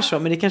kanske är så,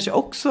 men det kanske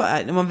också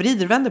är, när man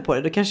vrider och vänder på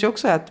det kanske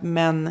också är att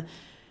män,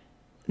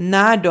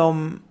 när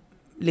de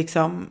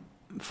liksom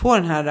får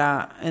den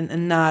här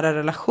en nära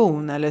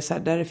relation, eller så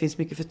här, där det finns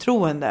mycket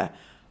förtroende,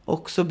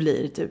 också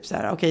blir typ så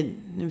här, okej,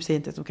 nu säger jag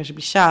inte att de kanske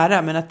blir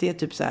kära, men att det är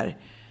typ så här,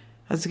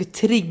 att det ska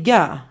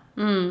trigga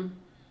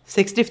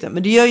sexdriften.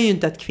 Men det gör ju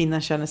inte att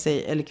kvinnan känner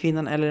sig, eller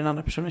kvinnan eller den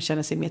andra personen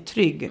känner sig mer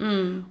trygg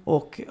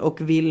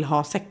och vill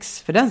ha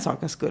sex för den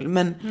sakens skull.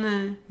 Men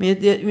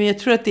jag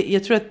tror att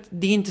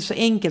det är inte så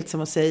enkelt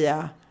som att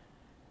säga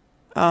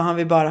han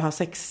vill bara ha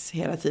sex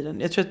hela tiden.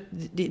 Jag tror att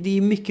det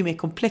är mycket mer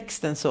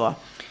komplext än så.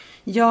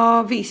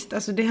 Ja, visst.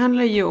 Alltså det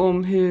handlar ju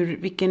om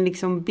vilken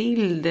liksom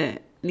bild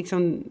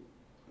liksom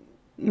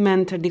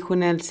män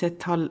traditionellt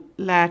sett har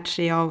lärt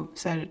sig av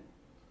så här,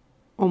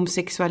 om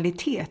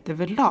sexualitet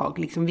överlag.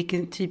 Liksom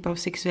vilken typ av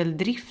sexuell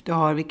drift du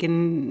har,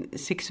 vilken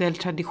sexuell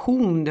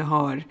tradition du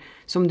har,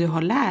 som du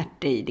har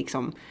lärt dig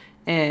liksom,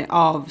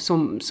 av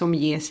som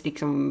ges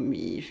liksom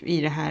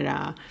i det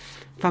här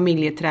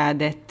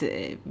familjeträdet,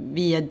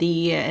 via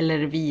det eller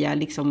via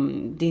liksom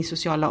din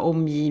sociala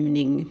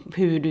omgivning,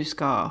 hur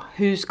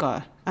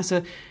ska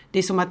alltså det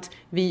är som att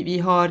vi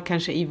har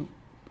kanske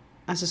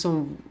alltså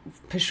som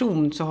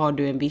person så har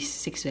du en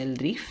viss sexuell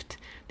drift.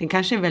 Den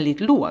kanske är väldigt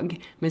låg.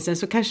 Men sen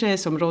så kanske,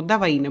 som Rodda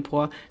var inne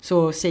på,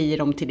 så säger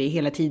de till dig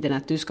hela tiden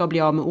att du ska bli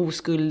av med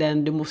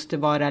oskulden. Du måste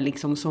vara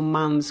liksom, som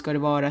man ska du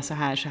vara så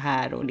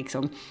här och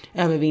liksom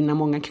övervinna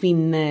många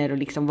kvinnor och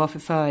liksom vara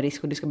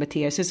förförisk och du ska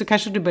bete dig. Sen så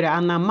kanske du börjar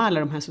anamma alla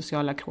de här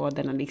sociala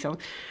koderna liksom.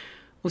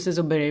 Och sen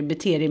så börjar du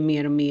bete dig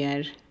mer och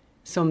mer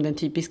som den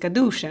typiska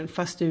douchen,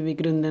 fast du i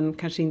grunden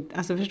kanske inte,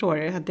 alltså förstår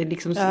du, att det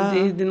liksom, det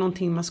är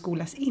någonting man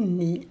skolas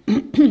in i.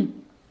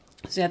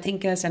 Så jag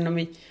tänker sen om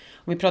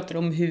vi pratar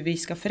om hur vi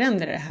ska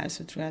förändra det här,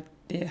 så tror jag att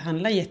det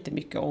handlar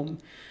jättemycket om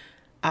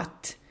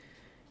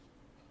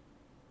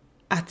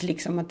att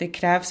liksom att det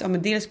krävs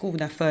dels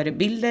goda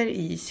förebilder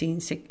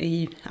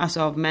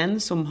alltså av män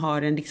som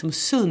har en liksom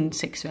sund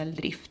sexuell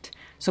drift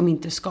som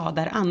inte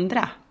skadar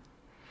andra.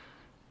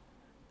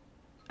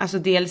 Alltså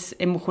dels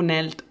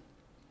emotionellt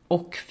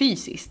och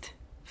fysiskt.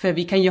 För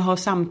vi kan ju ha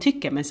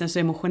samtycke, men sen så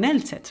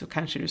emotionellt sett så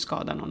kanske du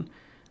skadar någon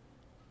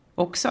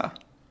också.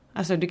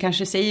 Alltså du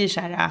kanske säger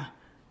så här,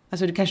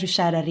 alltså du kanske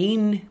kärar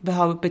in,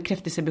 har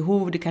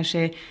bekräftelsebehov, du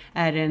kanske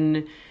är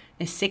en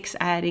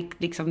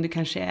sexaddict, liksom, du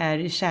kanske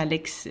är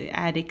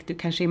kärleksaddict, du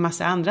kanske är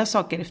massa andra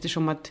saker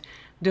eftersom att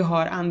du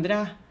har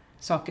andra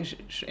saker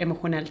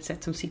emotionellt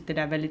sett som sitter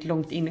där väldigt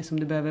långt inne som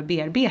du behöver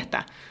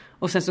bearbeta.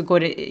 Och sen så går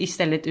det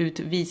istället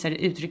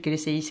uttrycker det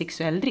sig i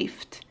sexuell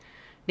drift.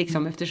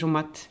 Liksom eftersom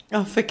att...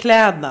 Ja,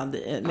 förklädnad.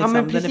 Liksom. Ja,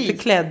 men precis. Den är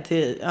förklädd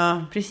till...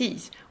 Ja.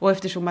 Precis. Och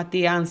eftersom att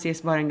det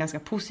anses vara en ganska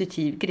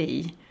positiv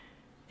grej.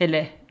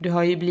 Eller du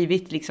har ju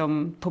blivit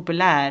liksom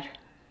populär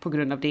på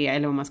grund av det.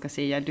 Eller vad man ska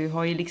säga. Du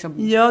har ju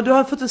liksom... Ja, du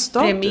har fått en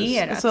status.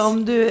 Premierats. Alltså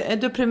om du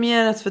har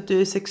premierats för att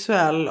du är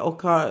sexuell.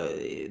 Och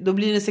då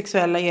blir den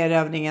sexuella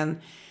erövningen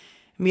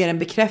mer en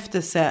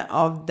bekräftelse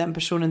av den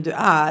personen du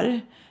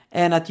är.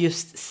 Än att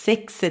just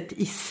sexet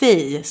i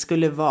sig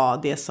skulle vara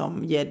det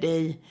som ger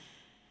dig...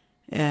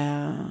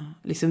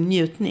 liksom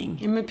njutning.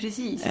 Ja, men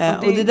precis.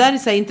 Och det där är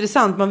så här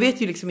intressant. Man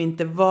vet ju liksom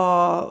inte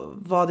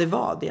vad det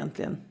var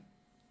egentligen.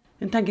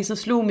 En tanke som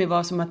slog mig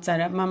var som att så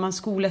här, man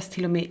skolas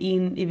till och med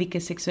in i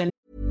vilken sexuell...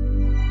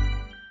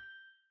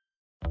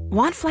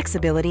 Want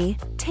flexibility?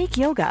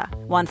 Take yoga.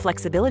 Want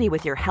flexibility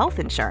with your health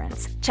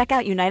insurance? Check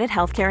out United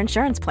Healthcare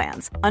Insurance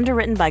Plans.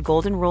 Underwritten by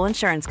Golden Rule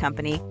Insurance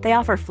Company, they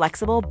offer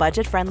flexible,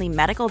 budget-friendly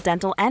medical,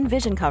 dental, and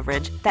vision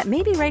coverage that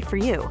may be right for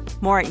you.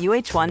 More at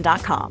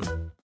uh1.com.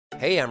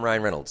 Hey, I'm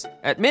Ryan Reynolds.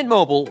 At Mint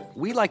Mobile,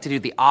 we like to do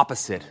the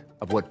opposite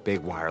of what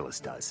Big Wireless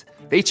does.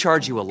 They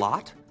charge you a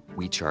lot,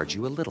 we charge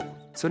you a little.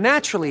 So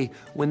naturally,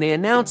 when they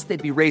announced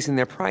they'd be raising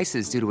their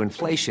prices due to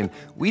inflation,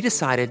 we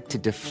decided to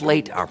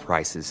deflate our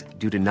prices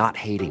due to not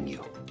hating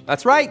you.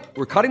 That's right.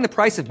 We're cutting the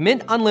price of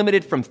Mint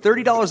Unlimited from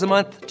 $30 a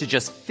month to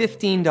just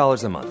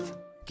 $15 a month.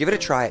 Give it a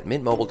try at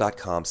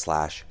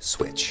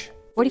mintmobile.com/switch.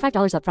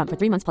 $45 up front for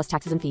 3 months plus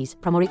taxes and fees.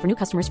 Promo rate for new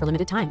customers for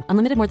limited time.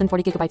 Unlimited more than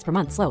 40 gigabytes per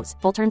month slows.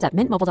 Full terms at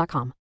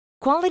mintmobile.com.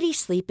 Quality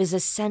sleep is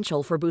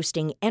essential for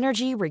boosting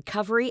energy,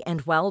 recovery,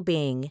 and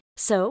well-being.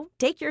 So,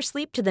 take your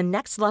sleep to the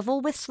next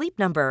level with Sleep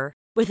Number.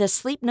 With a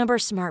Sleep Number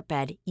smart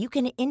bed, you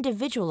can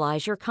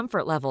individualize your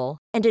comfort level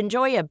and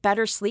enjoy a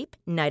better sleep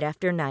night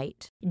after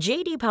night.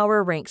 JD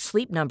Power ranks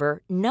Sleep Number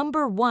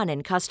 #1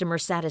 in customer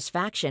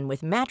satisfaction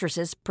with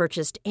mattresses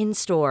purchased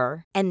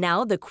in-store. And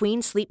now the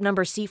Queen Sleep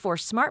Number C4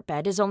 smart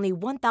bed is only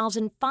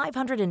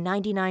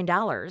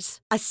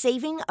 $1,599. A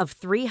saving of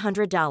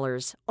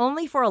 $300,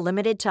 only for a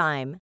limited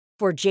time.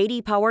 For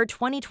JD Power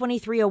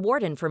 2023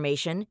 award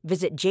information,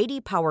 visit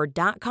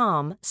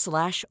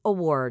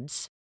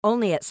jdpower.com/awards.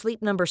 Only at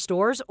Sleep Number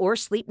stores or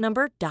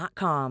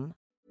sleepnumber.com.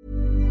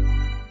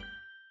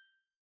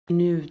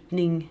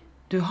 Njutning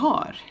du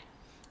har.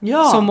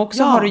 Ja, som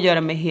också har att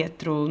göra med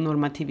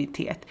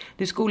heteronormativitet.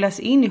 Du skolas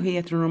in i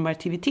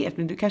heteronormativitet,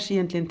 men du kanske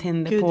egentligen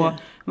tänder på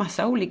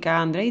massa olika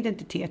andra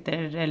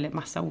identiteter, eller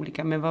massa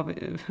olika, men vad...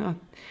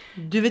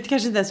 Du vet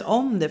kanske inte ens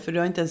om det, för du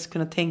har inte ens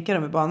kunnat tänka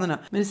de här banorna.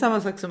 Men det är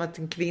samma sak som att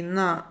en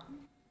kvinna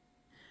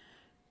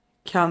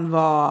kan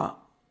vara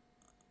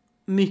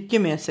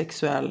mycket mer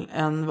sexuell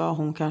än vad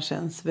hon kanske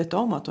ens vet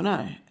om att hon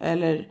är.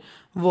 Eller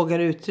vågar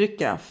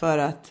uttrycka, för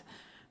att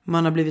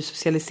man har blivit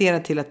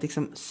socialiserad till att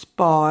liksom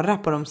spara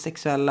på de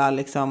sexuella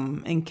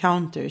liksom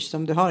encounters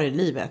som du har i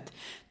livet.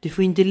 Du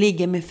får inte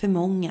ligga med för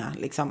många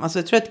liksom. Alltså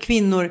jag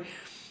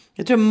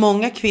tror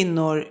många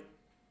kvinnor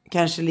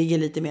kanske ligger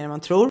lite mer än man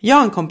tror. Jag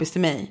har en kompis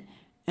till mig,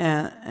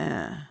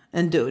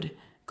 en dude,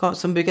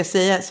 som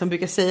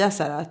brukar säga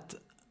så här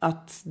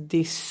att det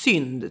är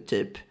synd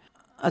typ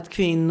att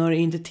kvinnor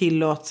inte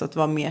tillåts att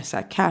vara mer så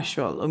här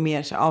casual och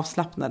mer så här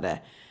avslappnade.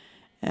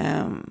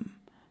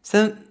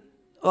 Sen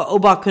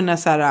och bara kunna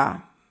så här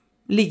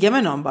ligga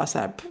med någon bara så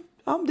här,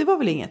 ja, det var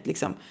väl inget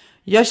liksom.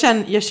 Jag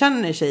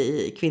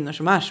känner kvinnor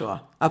som är så,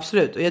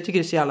 absolut, och jag tycker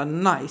det är så jävla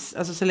nice,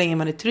 alltså så länge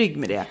man är trygg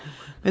med det.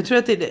 Men jag tror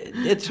att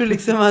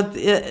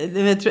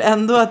jag tror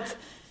ändå att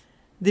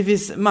det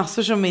finns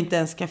massor som inte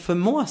ens kan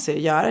förmå sig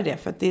att göra det,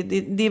 för att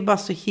det är bara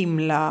så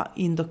himla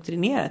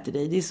indoktrinerat i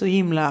dig. Det är så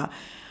himla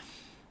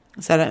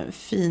så här,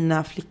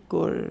 fina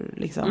flickor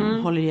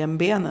liksom håller igen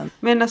benen.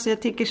 Men alltså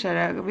jag tycker så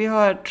här, vi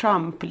har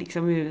Trump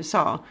liksom i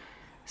USA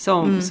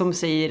som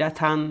säger att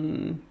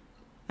han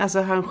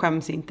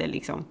skäms inte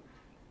liksom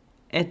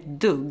ett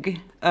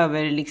dugg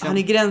över liksom, han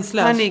är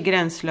gränslös. Han är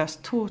gränslös,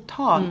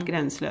 totalt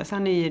gränslös.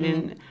 Han är ju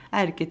den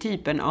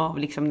ärketypen av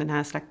liksom den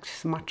här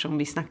slags match som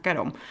vi snackar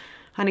om.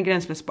 Han är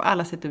gränslös på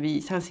alla sätt och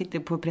vis. Han sitter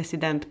på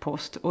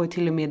presidentpost och är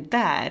till och med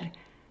där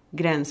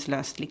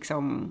gränslöst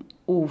liksom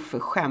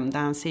oförskämd.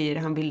 Han säger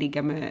att han vill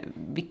ligga med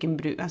vilken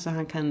brud, alltså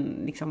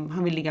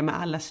han vill ligga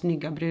med alla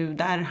snygga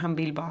brudar. Han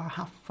vill bara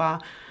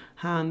haffa.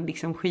 Han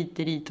liksom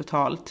skiter i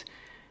totalt.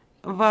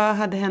 Vad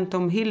hade hänt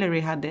om Hillary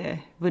hade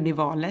vunnit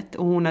valet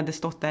och hon hade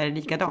stått där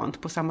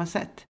likadant på samma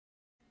sätt?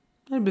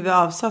 Det blev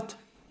avsatt.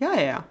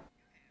 Ja.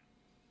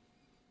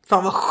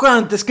 Fan vad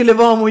skönt det skulle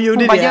vara om hon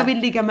gjorde bara, det. Jag vill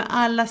ligga med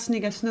alla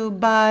snygga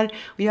snubbar.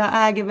 Och jag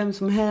äger vem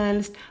som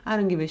helst. I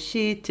don't give a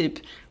shit typ.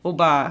 Och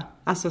bara,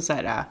 alltså så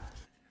här.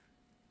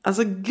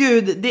 Alltså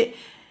gud,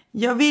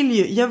 jag vill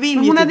ju men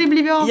hon hade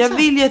blivit avsatt. Jag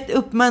vill ju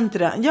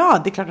uppmuntra.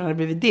 Ja, det är klart hon hade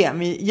blivit det.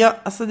 Men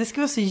alltså det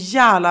skulle vara så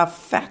jävla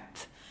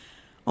fett.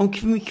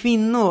 Om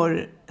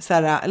kvinnor, så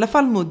här, i alla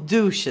fall mot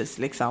douches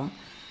liksom,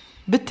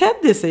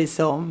 betedde sig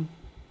som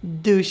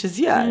douches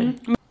gör.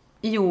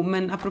 Jo,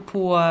 men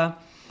apropå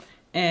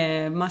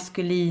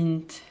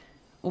maskulint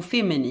och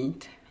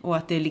feminint. Och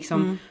att det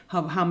liksom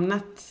har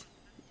hamnat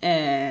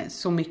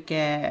så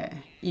mycket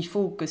i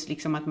fokus.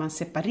 Liksom att man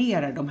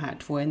separerar de här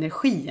två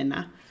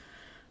energierna.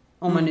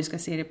 Om man nu ska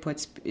se det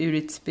ur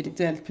ett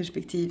spirituellt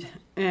perspektiv.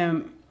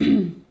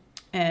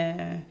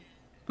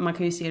 Man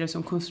kan ju se det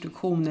som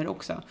konstruktioner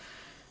också.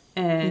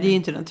 Det är ju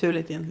inte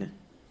naturligt egentligen.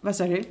 Vad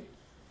sa du?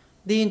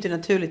 Det är ju inte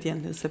naturligt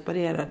egentligen att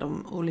separera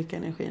de olika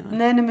energierna.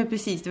 Nej men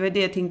precis. Det var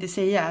det jag tänkte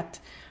säga.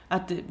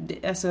 Att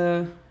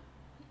alltså,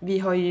 vi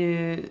har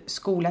ju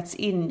skolats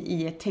in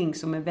i ett tänk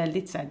som är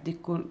väldigt så här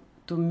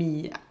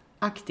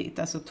dikotomiaktigt.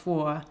 Alltså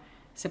två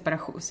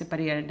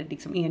separerade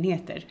liksom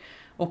enheter.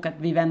 Och att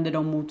vi vänder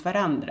dem mot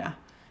varandra.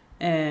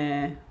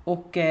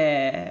 Och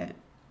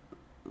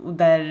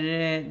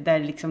där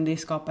liksom det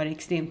skapar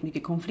extremt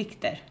mycket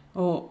konflikter.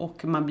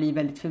 Och man blir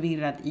väldigt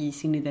förvirrad i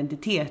sin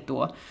identitet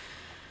då.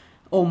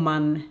 Om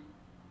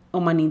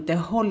man inte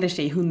håller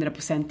sig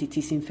 100%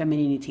 till sin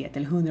femininitet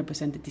eller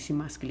 100% till sin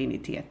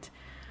maskulinitet.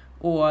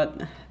 Och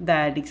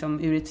där liksom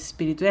ur ett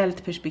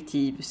spirituellt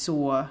perspektiv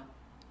så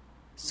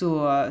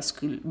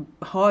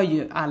har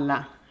ju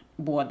alla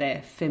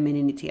både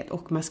femininitet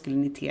och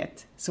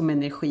maskulinitet som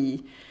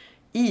energi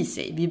i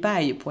sig. Vi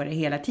bär ju på det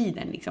hela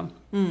tiden liksom.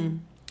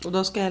 Och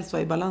de ska helst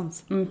vara i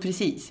balans.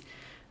 Precis.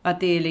 Att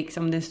det är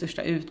liksom den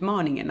största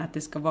utmaningen. Att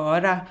det ska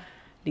vara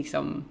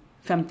liksom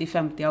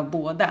 50-50 av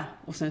båda.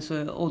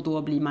 Och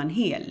då blir man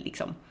hel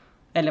liksom.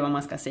 Eller vad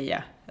man ska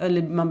säga.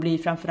 Eller man blir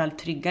framförallt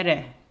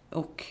tryggare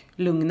och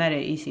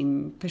lugnare i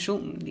sin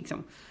person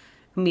liksom.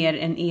 Mer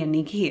en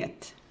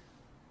enighet.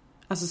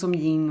 Alltså som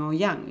yin och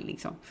yang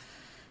liksom.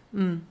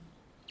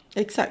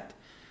 Exakt.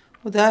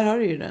 Och där har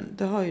du ju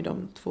det har ju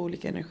de två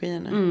olika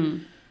energierna.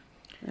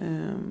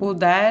 Och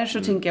där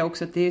så tänker jag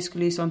också att det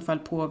skulle i sånt fall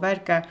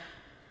påverka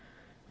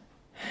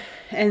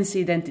ens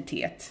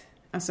identitet.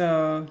 Alltså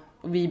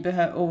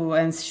och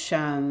ens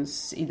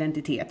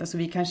könsidentitet. Alltså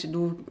vi kanske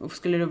då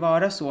skulle det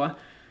vara så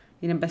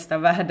i den bästa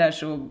världen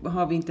så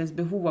har vi inte ens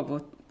behov av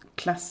att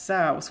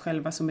klassa oss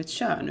själva som ett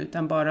kön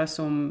utan bara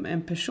som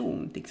en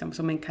person liksom,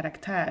 som en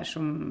karaktär,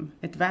 som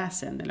ett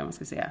väsen eller vad man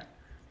ska säga.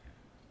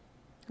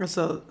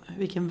 Alltså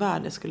vilken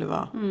värld det skulle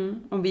vara.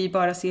 Om vi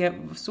bara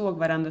såg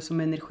varandra som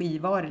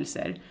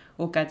energivarelser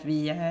och att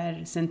vi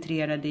är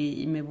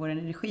centrerade med våra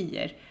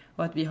energier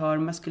och att vi har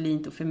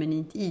maskulint och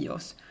feminint i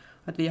oss.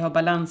 Att vi har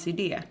balans i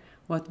det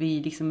och att vi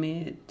liksom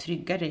är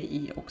tryggare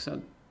i också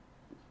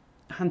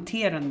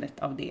hanterandet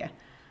av det.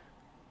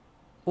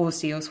 Och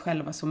se oss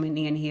själva som en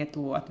enhet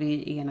och att vi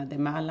är enade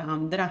med alla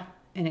andra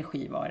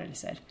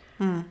energivarelser.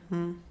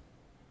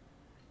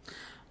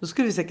 Då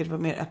skulle vi säkert vara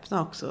mer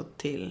öppna också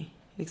till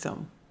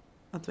liksom,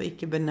 att vara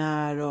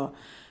icke-binär och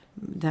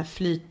det här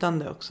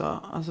flytande också.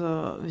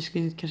 Alltså, vi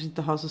skulle kanske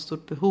inte ha så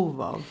stort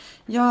behov av.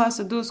 Ja,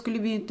 alltså då skulle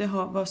vi inte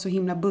vara så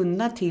himla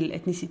bundna till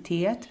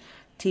etnicitet,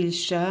 till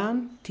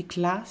kön, till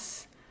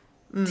klass,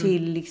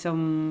 till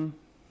liksom...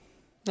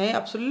 Nej,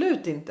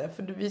 absolut inte.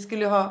 För vi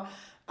skulle ha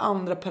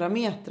andra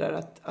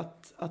parametrar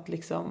att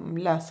liksom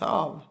läsa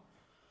av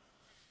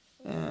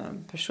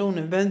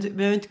personer. Vi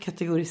behöver inte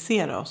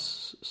kategorisera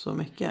oss så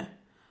mycket.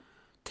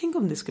 Tänk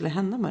om det skulle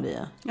hända,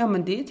 Maria. Ja,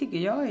 men det tycker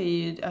jag är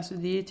ju, alltså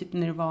det är typ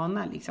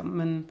nirvana liksom.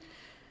 Men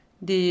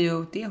det är ju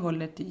åt det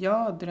hållet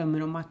jag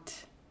drömmer om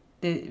att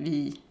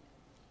vi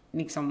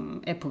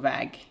liksom är på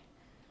väg.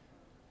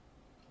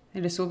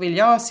 Eller så vill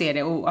jag se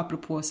det. Och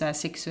apropå så här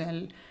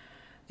sexuell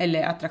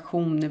eller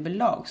attraktion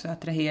överlag så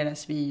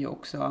attraheras vi ju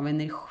också av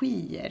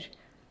energier.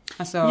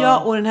 Alltså...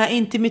 Ja, och den här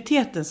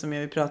intimiteten som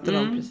jag pratade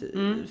om precis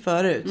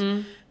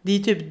förut. Det är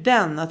typ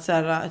den, att, så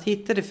här, att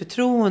hitta det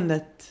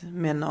förtroendet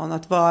med någon.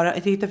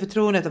 Att hitta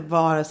förtroendet att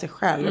vara sig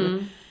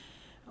själv.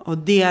 Och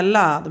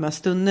dela de här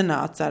stunderna.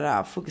 Att så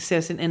här,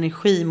 fokusera sin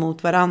energi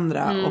mot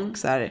varandra. Och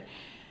så här,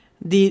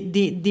 det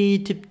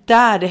är typ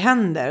där det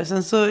händer. Och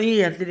sen så är det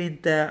egentligen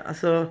inte...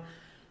 Alltså,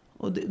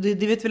 och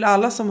det vet väl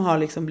alla som har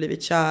liksom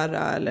blivit kära.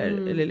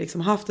 Eller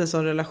liksom haft en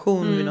sån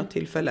relation vid något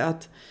tillfälle.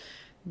 Att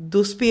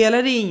då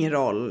spelar det ingen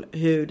roll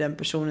hur den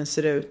personen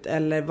ser ut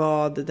eller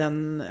vad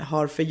den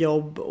har för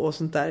jobb och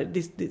sånt där.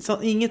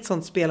 Inget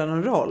sånt spelar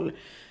någon roll.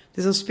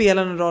 Det som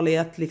spelar någon roll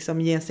är att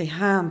liksom ge sig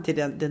hän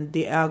till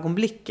det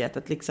ögonblicket.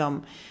 Att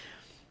liksom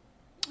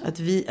att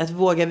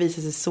våga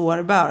visa sig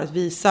sårbar. Att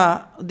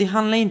visa,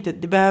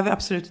 det behöver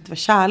absolut inte vara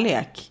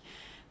kärlek.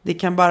 Det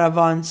kan bara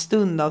vara en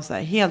stund av så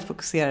här helt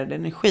fokuserad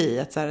energi.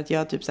 Att, så här, att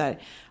jag typ så här,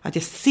 att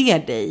jag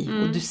ser dig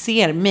och du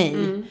ser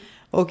mig.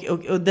 Och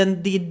det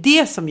är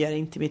det som gör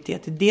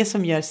intimitet. Det är det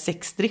som gör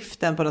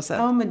sexdriften på något sätt.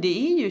 Ja, men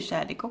det är ju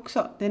kärlek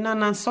också. Det är en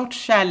annan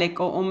sorts kärlek.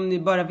 Och om ni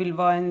bara vill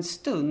vara en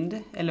stund.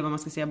 Eller vad man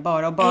ska säga,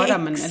 bara och bara.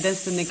 Exakt. Men den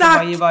stunden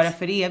kan ju vara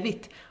för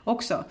evigt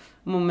också.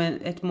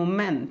 Ett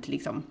moment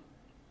liksom.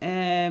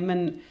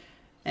 Men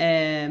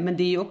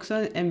det är ju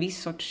också en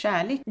viss sorts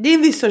kärlek. Det är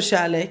en viss sorts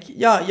kärlek,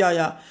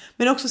 ja.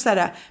 Men också så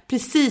här,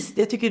 precis,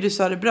 jag tycker du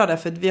sa det bra där.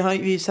 För att vi är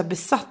ju så här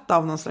besatta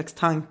av någon slags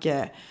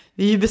tanke.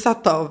 Vi är ju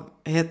besatta av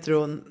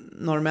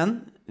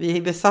heteronormen. Vi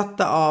är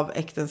besatta av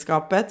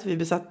äktenskapet. Vi är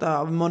besatta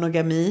av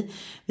monogami.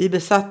 Vi är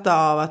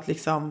besatta av att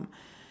liksom...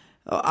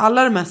 Och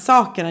alla de här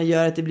sakerna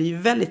gör att det blir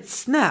väldigt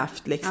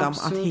snävt liksom,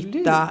 att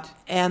hitta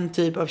en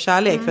typ av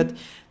kärlek. För att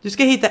du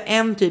ska hitta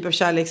en typ av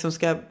kärlek som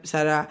ska så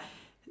här,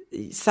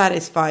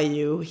 satisfy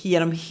you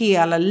genom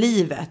hela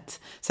livet.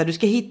 Så här, du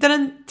ska hitta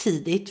den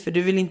tidigt, för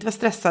du vill inte vara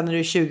stressad när du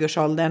är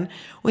 20-årsåldern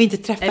och inte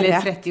träffa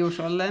eller rätt.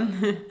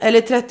 30-årsåldern.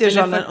 Eller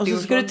 30-årsåldern. Och så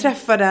ska du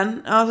träffa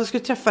den. Ja, så ska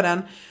du träffa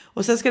den.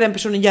 Och sen ska den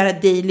personen göra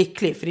dig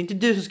lycklig. För det är inte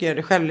du som ska göra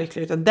dig själv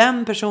lycklig, utan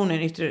den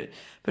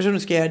personen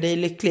ska göra dig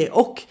lycklig.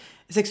 Och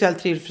sexuellt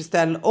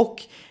tillfredsställd.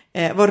 Och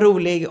vara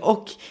rolig.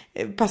 Och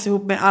passa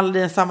ihop med alla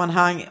dina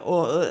sammanhang.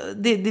 Och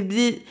det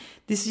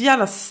är så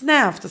jävla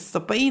snävt att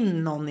stoppa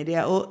in någon i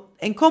det. Och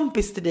en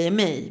kompis till dig och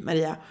mig,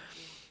 Maria.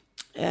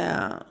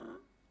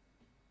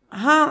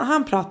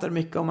 Han pratar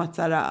mycket om att,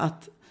 så här,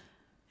 att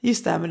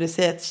just det här med det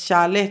säger att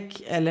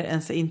kärlek eller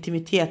ens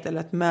intimitet eller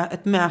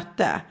ett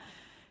möte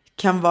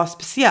kan vara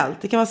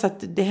speciellt. Det kan vara så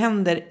att det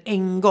händer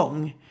en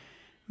gång.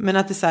 Men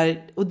att det är så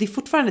här, och det är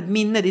fortfarande ett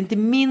minne. Det är inte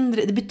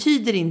mindre, det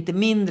betyder inte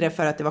mindre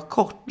för att det var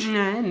kort.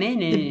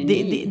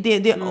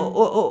 Nej.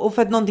 Och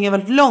för att någonting har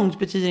varit långt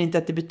betyder inte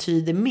att det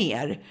betyder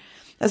mer.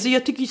 Alltså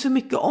jag tycker ju så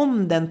mycket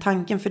om den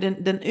tanken, för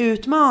den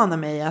utmanar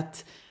mig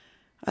att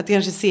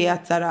kanske se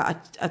att, så här,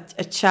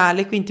 att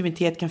kärlek och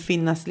intimitet kan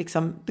finnas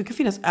liksom, det kan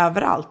finnas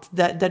överallt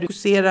där du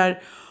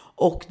fokuserar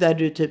och där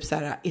du typ så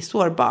här är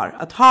sårbar,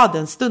 att ha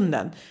den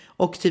stunden.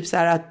 Och typ så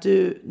här att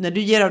du, när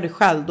du ger av dig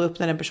själv, då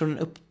öppnar den personen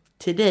upp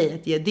till dig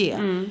att ge det.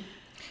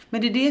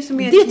 Men det är det som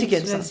är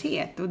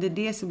tidslöshet, och det är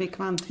det som är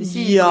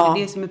kvantfysik, och det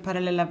är det som är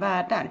parallella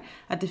världar.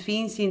 Att det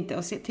finns inte,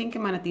 och tänker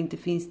man att det inte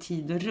finns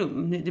tid och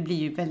rum, det blir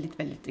ju väldigt,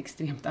 väldigt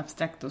extremt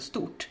abstrakt och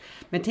stort.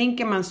 Men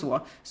tänker man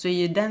så är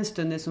ju den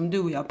stunden som du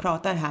och jag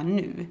pratar här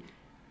nu,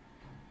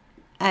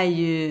 är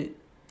ju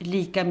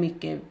lika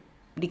mycket,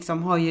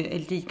 liksom har ju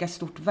ett lika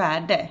stort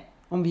värde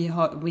om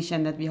vi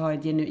känner att vi har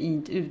ett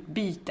genuint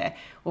utbyte,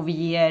 och vi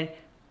ger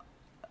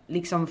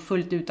liksom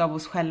fullt ut av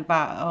oss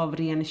själva av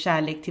ren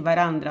kärlek till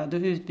varandra. Då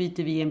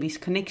utbyter vi en viss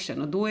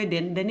connection, och då är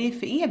den är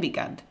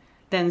förevigad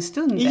den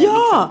stunden.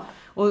 Ja!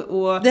 Liksom.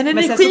 Och den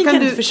energin kan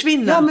inte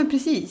försvinna. Ja, men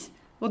precis.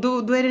 Och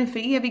då är den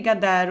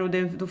förevigad där, och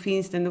då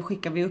finns den, då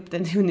skickar vi upp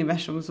den till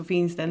universum, och så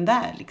finns den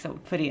där liksom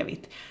för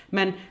evigt.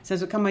 Men sen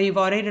så kan man ju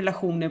vara i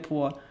relationer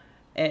på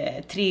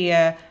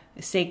 3,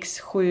 6,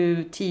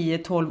 7, 10,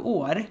 12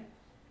 år.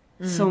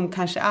 Som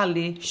kanske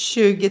aldrig...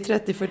 20,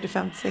 30, 40,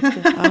 50, 60.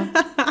 Ja.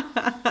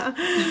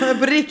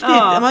 På riktigt.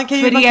 Man kan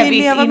ju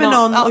leva med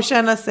någon och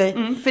känna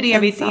sig för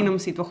evigt inom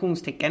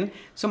situationstecken.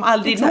 Som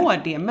aldrig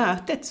når det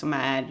mötet som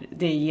är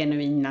det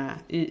genuina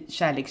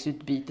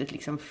kärleksutbytet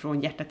liksom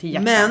från hjärta till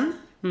hjärta.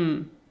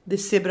 Men det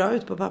ser bra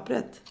ut på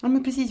pappret. Ja,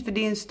 men precis, för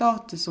det är en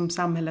status som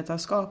samhället har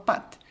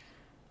skapat.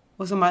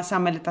 Och som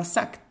samhället har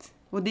sagt.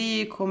 Och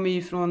det kommer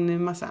ju från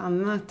en massa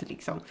annat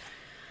liksom.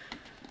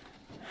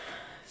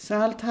 Så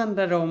allt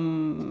handlar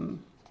om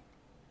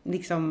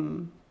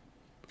liksom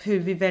hur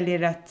vi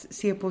väljer att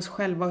se på oss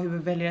själva och hur vi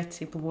väljer att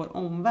se på vår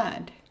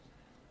omvärld.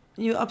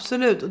 Jo,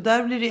 absolut. Och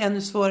där blir det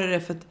ännu svårare,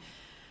 för att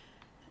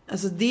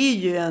alltså det är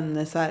ju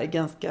en så här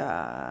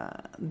ganska,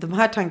 de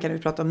här tankarna vi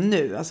pratar om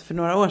nu, alltså för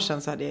några år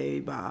sedan så hade jag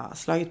ju bara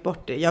slagit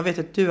bort det. Jag vet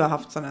att du har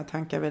haft sådana här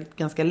tankar väldigt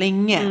ganska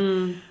länge.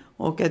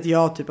 Och att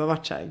jag typ har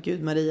varit så här,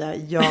 gud Maria,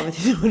 jag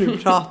vet inte vad du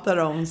pratar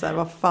om, så här,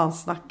 vad fan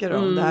snackar du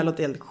om? Det här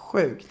låter helt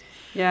sjukt.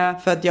 Yeah.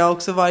 För att jag har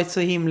också varit så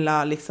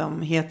himla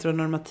liksom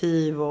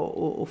heteronormativ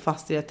och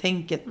fast i det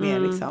tänket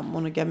med liksom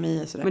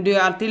monogami och sådär. Men du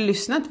har alltid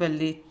lyssnat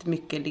väldigt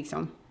mycket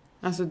liksom.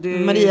 Alltså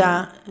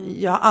Maria,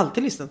 jag har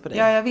alltid lyssnat på dig.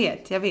 Ja, jag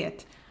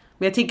vet.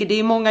 Men jag tycker det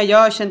är många, jag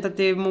har känt att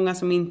det är många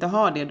som inte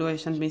har det. Då har jag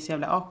känt mig så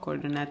jävla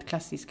awkward, den här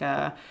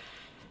klassiska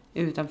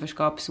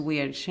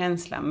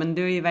utanförskaps-weird-känslan. Men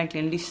du har ju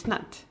verkligen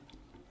lyssnat.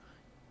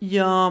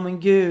 Ja, men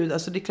gud,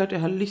 alltså det är klart jag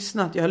har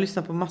lyssnat. Jag har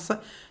lyssnat på massa.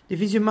 Det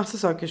finns ju massa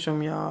saker som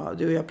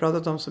du och jag har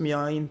pratat om som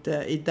jag inte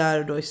är där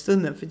och då i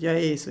stunden. För jag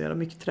är ju så jävla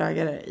mycket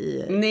trägare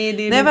i... Nej,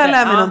 det är när jag väl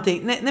lär mig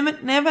någonting. Men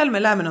när jag väl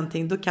lär mig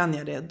någonting, då kan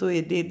jag det. Då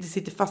är det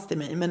sitter fast i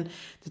mig. Men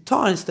det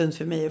tar en stund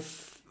för mig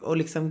att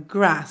liksom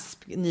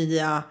grasp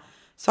nya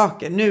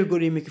saker. Nu går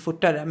det ju mycket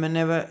fortare. Men när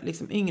jag var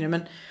liksom yngre.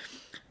 Men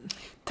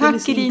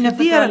tack Irina för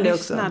att du har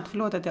lyssnat.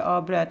 Förlåt att jag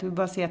avbröt. Jag vill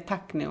bara säga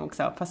tack nu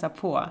också. Passa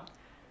på.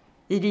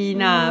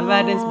 Irina,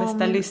 världens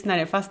bästa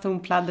lyssnare. Fast hon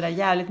pladdrar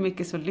jävligt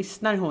mycket så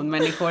lyssnar hon,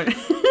 människor.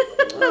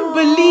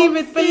 Believe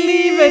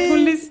it,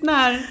 hon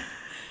lyssnar.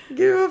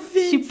 Gud vad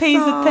fint. She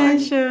pays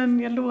attention,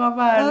 jag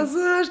lovar. Alltså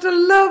värsta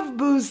love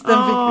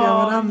boosten fick vi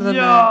av varandra.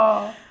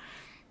 Ja.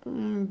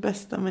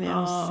 Bästa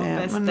Maria José.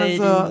 Bästa Men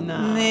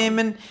Irina. nej,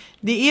 men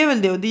det är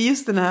väl det. Och det är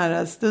just den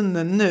här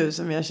stunden nu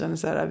som jag känner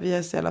så här. Vi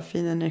har så jävla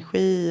fin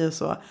energi och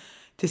så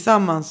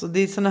tillsammans. Och det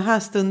är såna här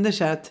stunder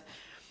så här att.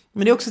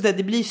 Men det är också det att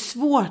det blir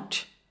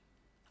svårt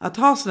att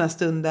ha såna här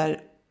stunder.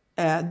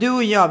 Du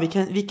och jag,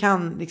 vi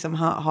kan liksom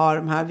ha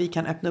de här. Vi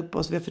kan öppna upp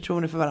oss, vi har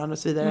förtroende för varandra och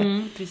så vidare.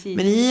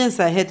 Men i en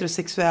så här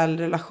heterosexuell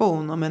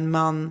relation, om en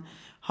man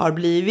har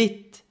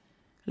blivit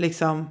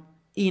liksom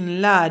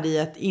inlärd i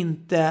att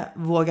inte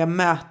våga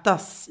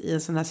mötas i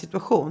en sån här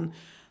situation,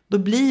 då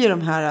blir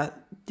de här,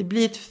 det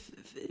blir ett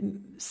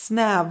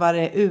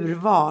snävare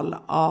urval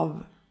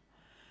av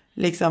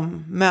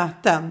liksom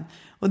möten.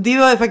 Och det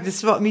var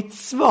faktiskt mitt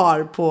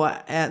svar på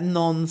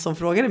någon som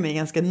frågade mig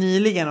ganska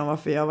nyligen om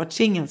varför jag har varit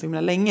singel så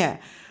himla länge.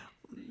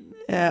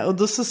 Och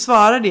då så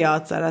svarade jag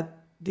att, så här,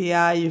 att det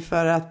är ju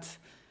för att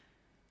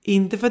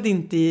inte för att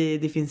inte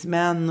det finns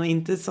män och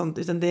inte sånt,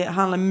 utan det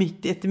handlar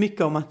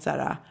jättemycket om att så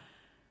här,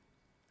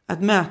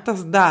 att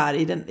mötas där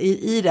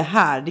i det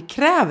här, det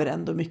kräver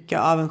ändå mycket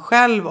av en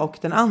själv och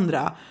den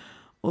andra.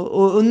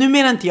 Och nu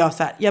menar inte jag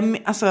så här,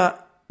 alltså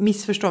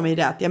missförstå mig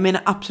rätt. Jag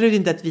menar absolut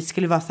inte att vi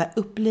skulle vara så här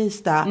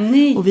upplysta.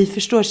 Nej. Och vi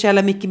förstår så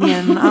jävla mycket mer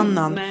än någon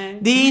annan.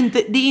 Det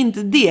är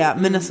inte det,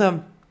 men alltså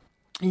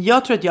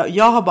jag tror att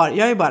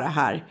jag är bara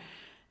här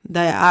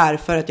där jag är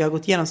för att jag har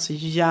gått igenom så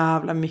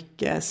jävla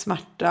mycket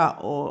smärta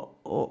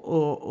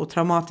och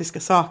traumatiska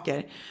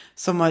saker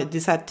som har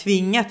det så här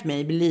tvingat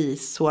mig bli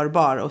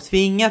sårbar och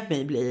tvingat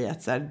mig bli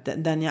att så här,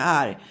 den jag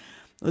är.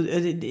 Och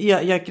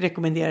jag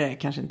rekommenderar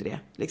kanske inte det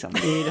liksom.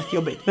 Det är rätt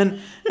jobbigt men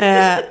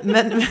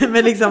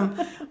liksom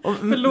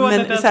förlåt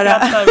men att så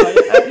här,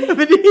 men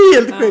det är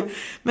helt sjukt.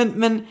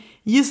 Men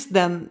just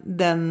den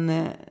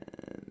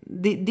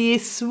det är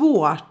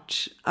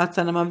svårt att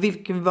så här, när man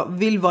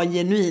vill vara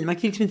genuin, man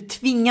kan liksom inte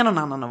tvinga någon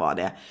annan att vara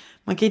det.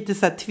 Man kan inte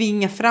så här,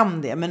 tvinga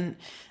fram det, men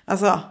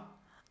alltså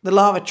the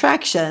law of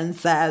attraction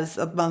says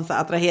att man så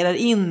attraherar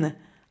in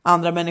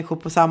andra människor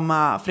på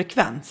samma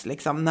frekvens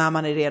liksom, när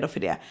man är redo för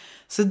det.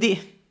 Så det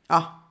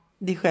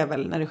sker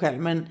väl när det sker.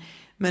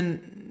 Men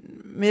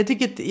jag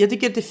tycker att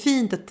det är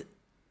fint att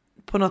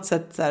på något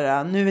sätt så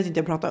här, nu vet inte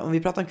jag om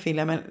vi pratar om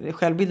kvinnliga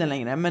självbilden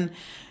längre, men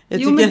jag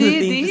tycker att det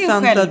är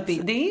intressant att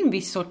det är en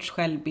viss sorts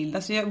självbild.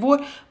 Alltså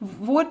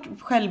vår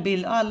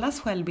självbild, allas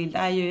självbild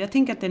är ju, jag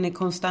tänker att den är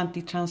konstant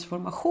i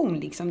transformation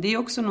liksom. Det är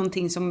också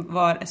någonting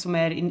som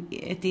är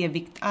ett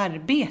evigt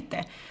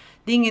arbete.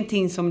 Det är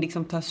ingenting som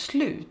liksom tar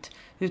slut,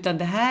 utan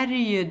det här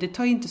är ju, det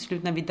tar ju inte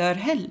slut när vi dör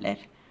heller.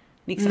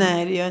 Liksom.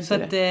 Nej, det gör inte så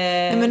det.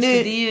 Så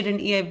det är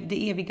ju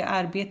det eviga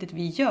arbetet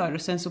vi gör.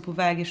 Och sen så på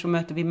vägar så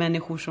möter vi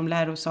människor som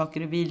lär oss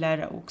saker, och vi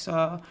lär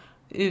också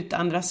ut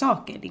andra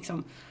saker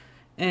liksom.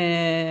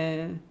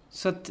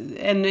 Så att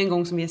ännu en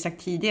gång, som vi har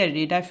sagt tidigare, det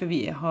är därför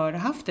vi har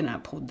haft den här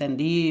podden.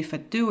 Det är ju för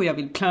att du och jag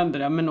vill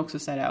plandra, men också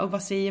så här,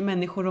 vad säger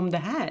människor om det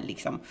här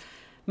liksom?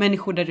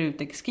 Människor där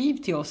ute, skriv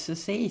till oss och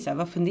säg så här,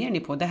 vad funderar ni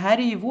på? Det här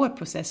är ju vår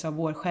process av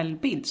vår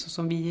självbild, så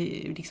som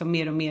vi liksom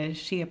mer och mer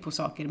ser på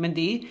saker. Men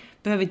det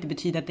behöver inte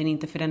betyda att den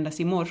inte förändras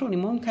imorgon.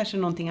 Imorgon kanske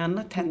någonting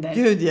annat händer.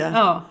 Gud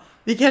ja.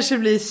 Vi kanske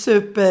blir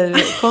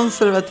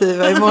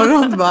superkonservativa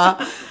imorgon bara.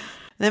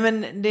 Nej,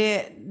 men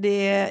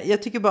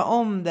jag tycker bara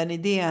om den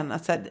idén.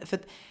 Att så här, för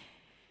att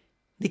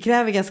det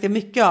kräver ganska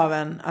mycket av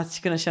en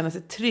att kunna känna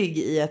sig trygg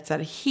i att så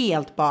här,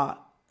 helt bara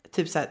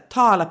typ så här,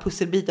 ta alla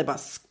pusselbitar, bara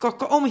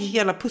skaka om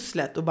hela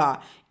pusslet och bara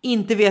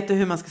inte veta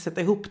hur man ska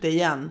sätta ihop det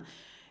igen.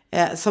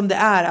 Som det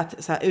är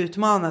att så här,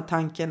 utmana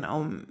tanken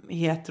om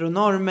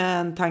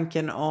heteronormen,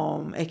 tanken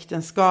om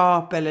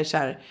äktenskap eller så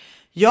här.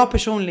 Jag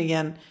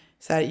personligen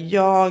så här,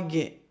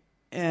 jag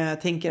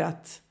tänker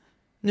att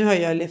nu har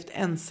jag levt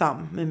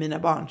ensam med mina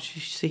barn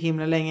så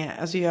himla länge.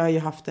 Alltså jag har ju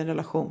haft en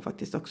relation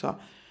faktiskt också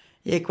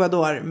i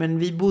Ecuador, men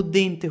vi bodde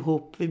inte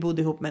ihop. Vi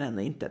bodde ihop men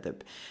ändå inte typ.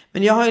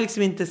 Men jag har ju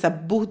liksom inte så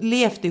här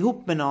levt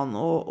ihop med någon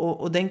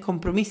och den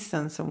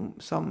kompromissen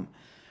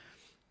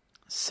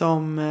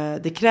som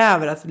det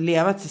kräver att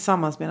leva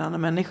tillsammans med en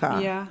annan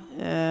människa. Yeah.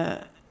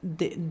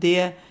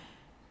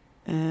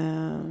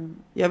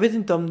 Jag vet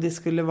inte om det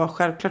skulle vara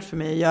självklart för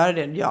mig att göra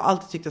det. Jag har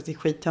alltid tyckt att det är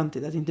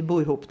skittöntigt att inte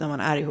bo ihop när man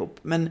är ihop.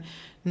 Men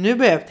nu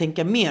börjar jag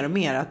tänka mer och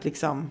mer att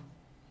liksom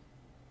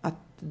att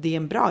det är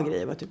en bra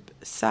grej att vara typ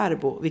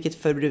särbo, vilket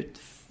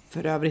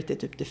för övrigt är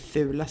typ det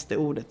fulaste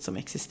ordet som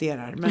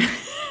existerar.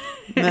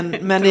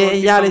 Men det är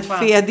en jävligt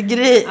fet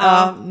grej.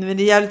 Ja, men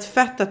det är jävligt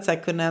fett att så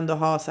här, kunna ändå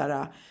ha så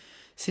här,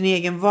 sin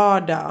egen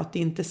vardag, att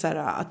inte så här,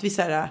 att vi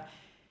så här,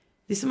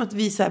 det är som att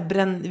vi så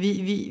här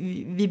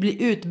vi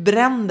blir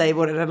utbrända i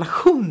våra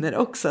relationer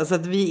också, så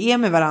att vi är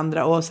med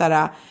varandra och så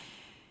här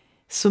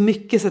så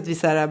mycket så att vi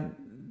så här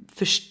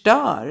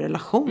förstör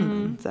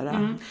relationen.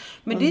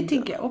 Men det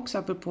tänker jag också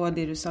apropå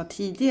det du sa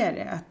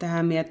tidigare, att det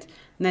här med att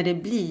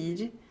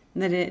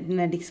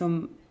när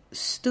liksom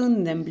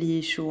stunden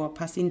blir så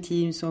pass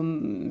intim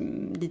som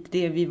lite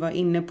det vi var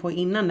inne på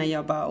innan, när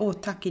jag bara,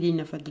 tack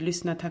Irina för att du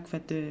lyssnar, tack för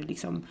att du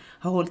liksom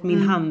har hållit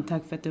min hand,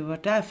 tack för att du har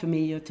varit där för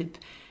mig och typ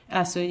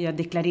Alltså jag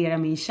deklarerar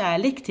min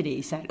kärlek till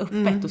dig så här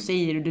öppet och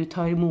säger och du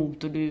tar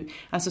emot och du,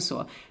 alltså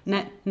så.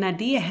 När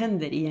det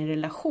händer i en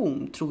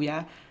relation tror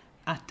jag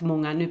att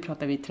många, nu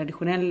pratar vi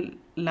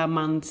traditionella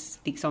mans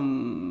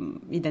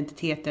liksom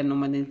identiteten, om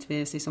man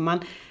identifierar sig som man,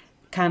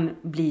 kan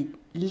bli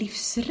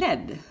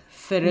livsrädd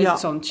för ett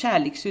sånt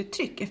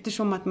kärleksuttryck,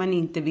 eftersom att man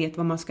inte vet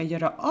vad man ska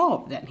göra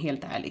av den,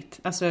 helt ärligt.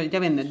 Alltså jag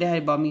vet inte, det här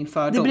är bara min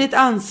fördom. Det blir ett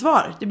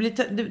ansvar.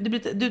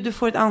 Du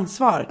får ett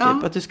ansvar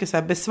typ, att du ska så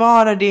här,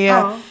 besvara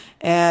det.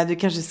 Du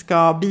kanske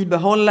ska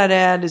bibehålla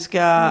det, du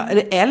ska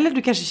eller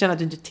du kanske känner att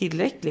du inte är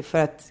tillräcklig för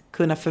att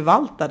kunna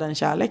förvalta den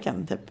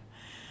kärleken typ.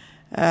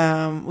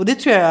 Och det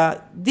tror jag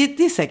det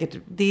är säkert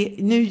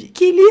nu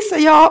killgissar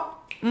jag.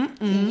 Jag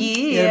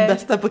är den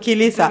bästa på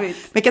killgissa. Men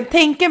jag kan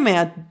tänka mig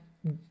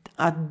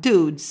att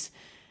dudes,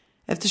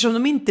 eftersom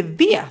de inte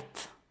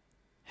vet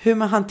hur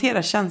man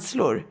hanterar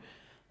känslor,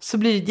 så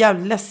blir det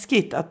jävligt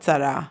läskigt att så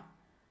här,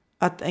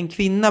 att en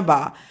kvinna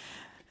bara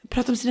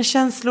pratar om sina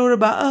känslor och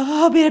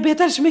bara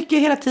bearbetar så mycket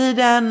hela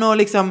tiden och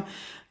liksom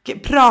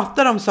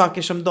pratar om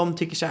saker som de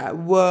tycker så här: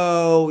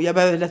 wow, jag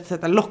behöver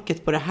sätta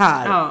locket på det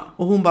här.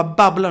 Och hon bara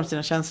babblar om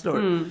sina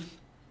känslor.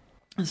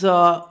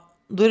 Så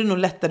då är det nog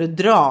lättare att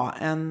dra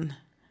än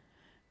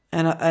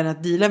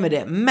att deala med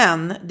det.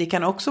 Men det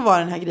kan också vara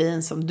den här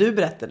grejen som du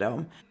berättade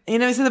om.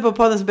 Innan vi satte på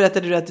podden så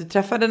berättade du att du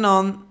träffade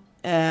någon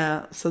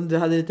som du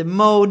hade lite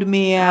mode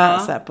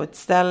med så här, på ett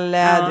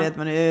ställe. Du vet,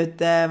 man är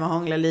ute, man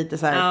hånglar lite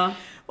så här.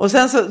 Och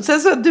sen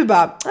så du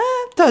bara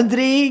ta en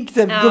drink,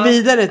 typ, gå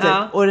vidare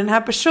typ. Och den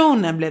här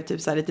personen blev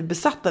typ så här lite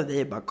besatt av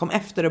dig och bara kom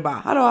efter och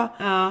bara hallå.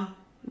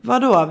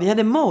 Vadå? Vi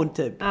hade mode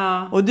typ.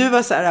 Och du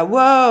var så här: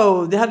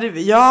 wow, det hade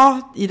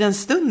i den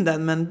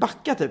stunden, men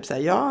backa typ så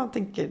här. Jag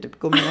tänker typ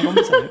gå med mina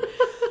kompisar nu.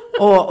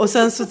 och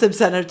sen så typ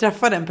så här, när du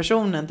träffade den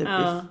personen typ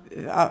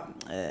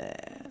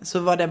så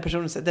var den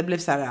personen så det blev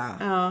så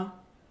här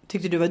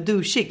tyckte du var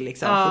douchig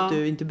liksom för att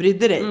du inte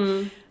brydde dig.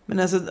 Men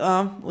alltså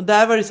och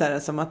där var det så här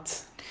som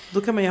att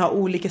då kan man ju ha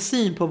olika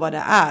syn på vad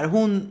det är.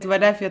 Det var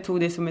därför jag tog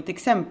det som ett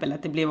exempel,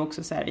 att det blev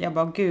också så här, jag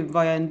bara gud,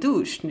 var jag en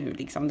douche nu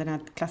liksom, den här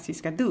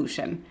klassiska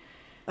douchen.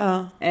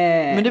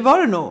 Men det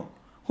var det nog.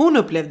 Hon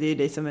upplevde ju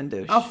dig som en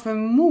douche. Ja,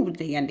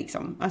 förmodligen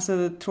liksom.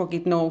 Alltså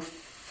tråkigt nog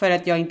för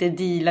att jag inte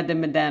dealade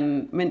med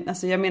den. Men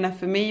alltså jag menar,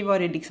 för mig var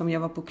det liksom, jag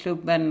var på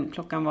klubben,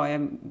 klockan var,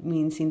 jag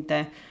minns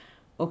inte.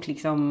 Och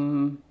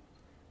liksom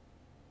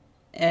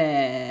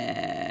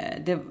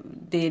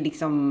det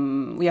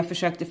liksom, och jag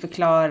försökte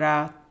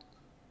förklara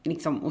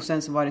liksom, och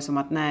sen så var det som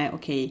att nej,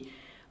 okej.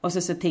 Och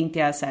så tänkte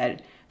jag så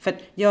här, för att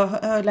jag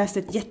har läst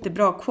ett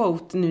jättebra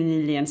quote nu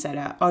nyligen så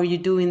här: are you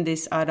doing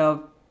this out of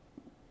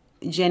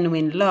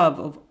genuine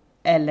love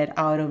eller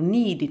out of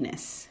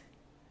neediness?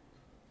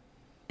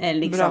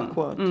 Liksom,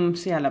 bra quote.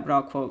 Så jävla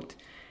bra quote.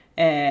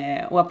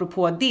 Och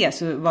apropå det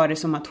så var det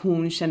som att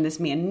hon kändes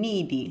mer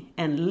needy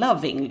än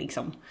loving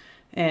liksom.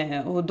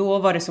 Och då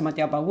var det som att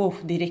jag bara wow,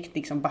 direkt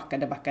liksom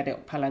backade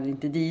och pallade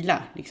inte deala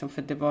liksom,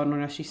 för det var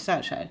några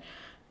kyssar så här.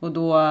 Och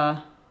då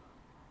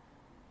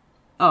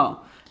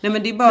nej,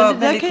 men det är bara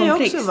väldigt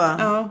komplext.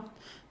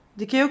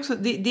 Det kan ju också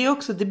det är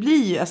också, det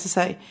blir ju alltså så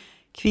här,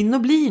 kvinnor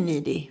blir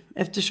needy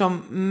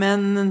eftersom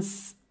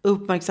männens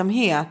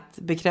uppmärksamhet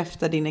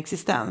bekräftar din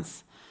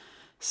existens.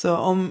 Så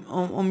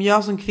om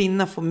jag som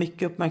kvinna får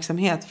mycket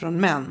uppmärksamhet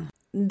från män,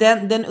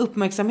 den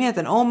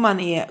uppmärksamheten, om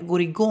man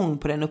går igång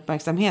på den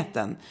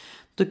uppmärksamheten,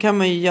 då kan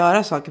man ju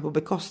göra saker på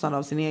bekostnad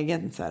av sin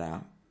egen så här,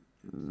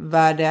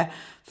 värde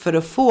för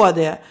att få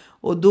det.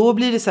 Och då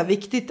blir det så här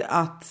viktigt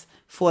att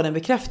få den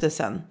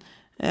bekräftelsen.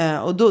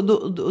 Och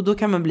då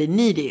kan man bli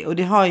needy. Och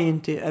det har ju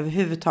inte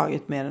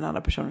överhuvudtaget med den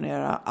andra personen att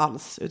göra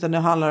alls. Utan det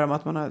handlar om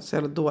att man har så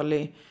jävla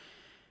dålig...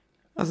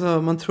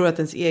 Alltså man tror att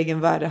ens egen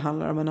värde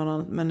handlar om en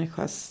annan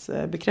människas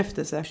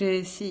bekräftelse.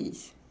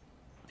 Precis.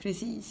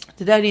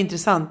 Det där är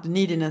intressant.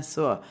 Neediness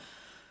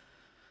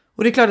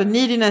och det är klart att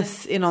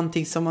neediness är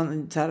någonting som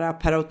man så här,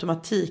 per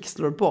automatik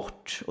slår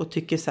bort. Och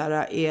tycker så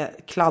här, är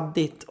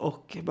kladdigt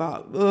och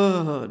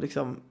bara...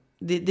 liksom.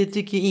 Det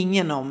tycker ju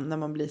ingen om när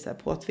man blir så här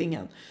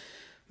påtvingad.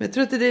 Men jag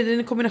tror att det är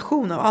en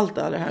kombination av allt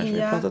det här som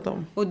vi har pratat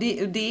om. Och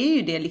det är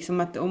ju det liksom,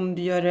 att om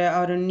du gör det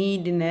out of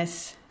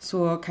neediness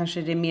så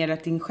kanske det är mer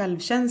att din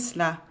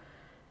självkänsla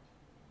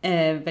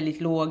är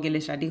väldigt låg, eller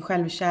så här, din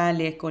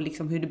självkärlek och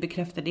liksom hur du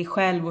bekräftar dig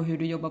själv och hur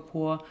du jobbar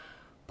på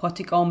att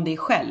tycka om dig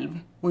själv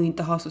och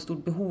inte ha så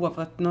stort behov av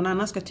att någon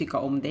annan ska tycka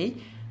om dig.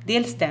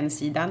 Dels den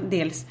sidan,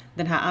 dels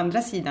den här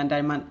andra sidan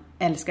där man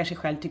älskar sig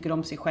själv, tycker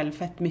om sig själv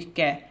fett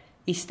mycket.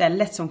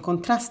 Istället som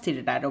kontrast till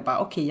det där då bara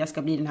okej, jag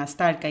ska bli den här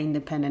starka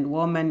independent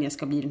woman, jag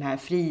ska bli den här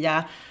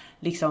fria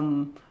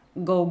liksom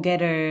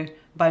go-getter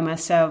by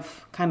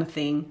myself kind of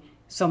thing,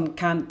 som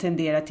kan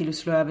tendera till att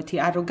slå över till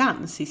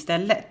arrogans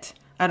istället.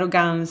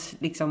 Arrogans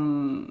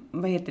liksom,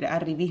 vad heter det,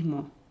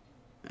 arrivismo.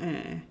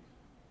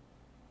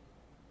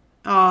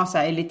 Så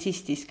här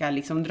elitistiska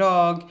liksom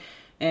drag,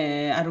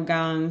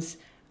 arrogans,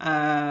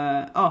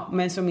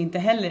 men som inte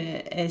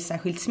heller är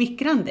särskilt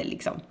smickrande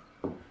liksom.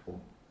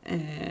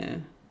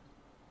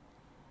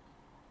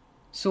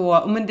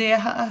 Så, men det,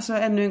 alltså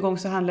ännu en gång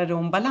så handlar det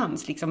om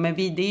balans liksom. Men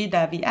det är ju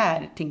där vi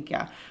är, tänker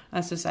jag.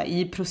 Alltså så här,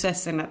 i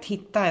processen att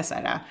hitta så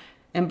här,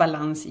 en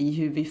balans i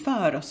hur vi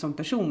för oss som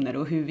personer.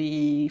 Och hur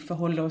vi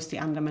förhåller oss till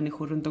andra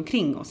människor runt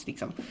omkring oss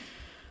liksom.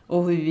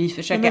 Och hur vi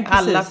försöker,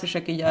 alla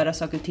försöker göra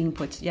saker och ting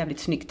på ett jävligt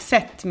snyggt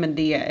sätt. Men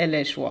det,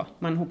 eller så,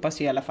 man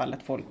hoppas ju i alla fall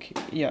att folk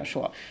gör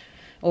så.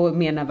 Och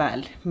menar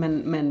väl,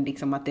 men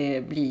liksom att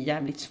det blir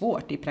jävligt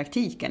svårt i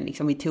praktiken.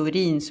 Liksom i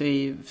teorin så är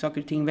ju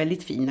saker och ting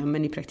väldigt fina,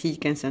 men i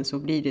praktiken sen så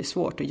blir det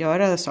svårt att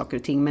göra saker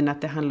och ting. Men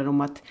att det handlar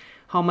om att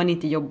har man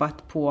inte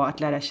jobbat på att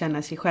lära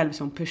känna sig själv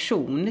som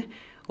person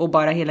och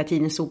bara hela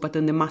tiden sopat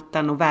under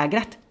mattan och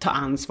vägrat ta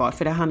ansvar.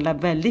 För det handlar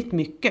väldigt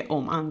mycket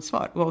om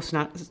ansvar. Och så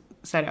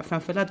här,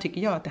 framförallt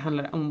tycker jag att det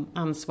handlar om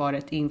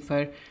ansvaret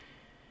inför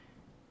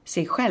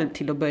sig själv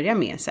till att börja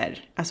med. Så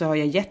här. Alltså har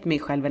jag gett mig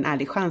själv en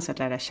ärlig chans att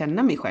lära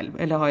känna mig själv?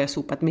 Eller har jag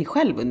sopat mig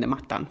själv under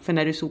mattan? För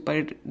när du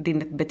sopar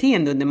din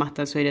beteende under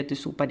mattan så är det att du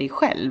sopar dig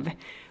själv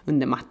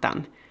under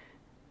mattan.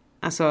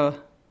 Alltså,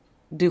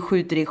 du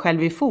skjuter dig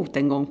själv i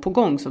foten gång på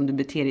gång som du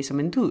beter dig som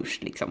en douche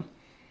liksom.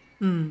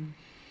 Mm.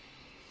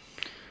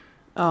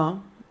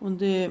 Ja, och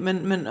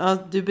men ja,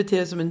 du beter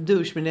dig som en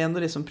douche, men det är ändå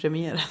det som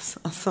premieras.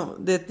 Alltså,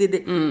 det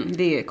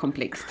är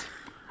komplext.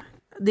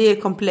 Det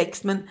är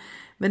komplext, men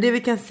det vi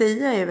kan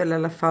säga är väl i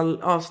alla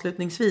fall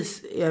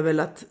avslutningsvis är väl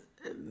att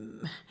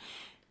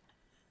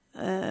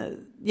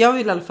jag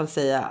vill i alla fall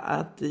säga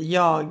att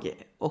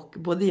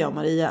både jag och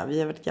Maria, vi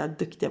har varit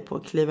ganska duktiga på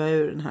att kliva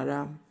ur den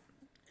här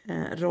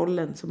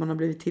rollen som man har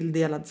blivit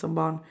tilldelad som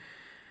barn.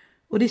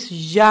 Och det är så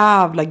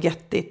jävla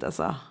göttigt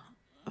alltså.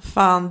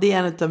 Fan, det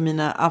är en av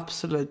mina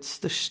absolut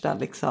största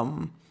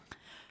liksom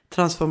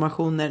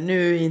transformationer.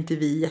 Nu är inte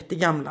vi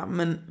jättegamla,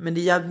 men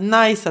det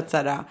är nice att så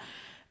här,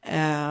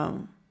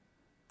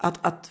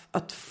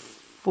 att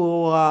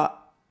få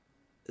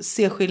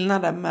se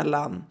skillnaden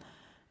mellan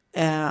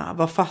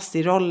vara fast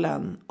i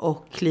rollen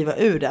och kliva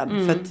ur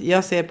den. För att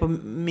jag ser på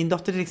min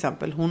dotter till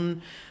exempel,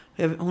 hon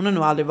har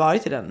nog aldrig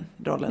varit i den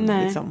rollen.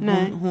 Nej, liksom.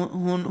 nej.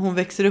 Hon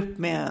växer upp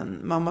med en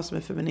mamma som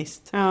är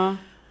feminist. Ja.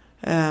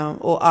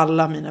 Och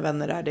alla mina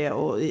vänner är det.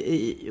 Och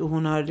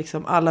hon har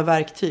liksom alla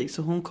verktyg.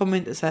 Så hon kommer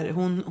inte så här,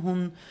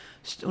 hon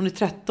är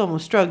 13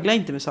 och strugglar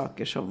inte med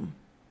saker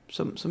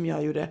som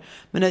jag gjorde.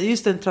 Men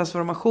just den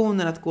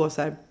transformationen att gå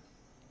så här,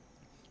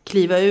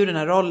 kliva ur den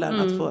här rollen,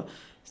 att få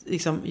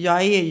liksom,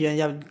 jag är ju en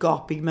jävligt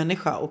gapig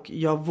människa och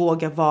jag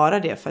vågar vara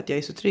det för att jag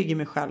är så trygg i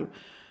mig själv.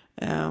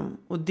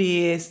 Och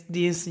det är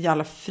en så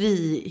jävla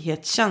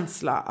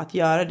frihetskänsla att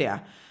göra det.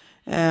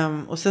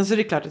 Och sen så är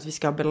det klart att vi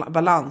ska ha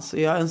balans, och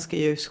jag önskar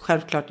ju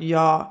självklart,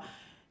 jag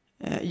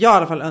i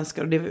alla fall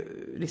önskar, och det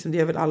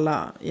är väl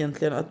alla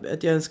egentligen,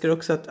 att jag önskar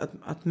också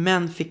att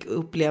män fick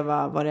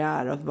uppleva vad det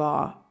är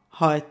att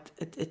ha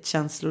ett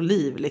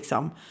känsloliv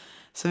liksom.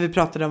 Som vi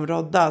pratade om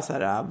Rodda så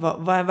här,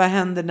 vad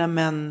händer när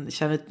män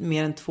känner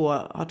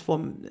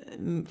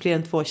fler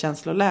än två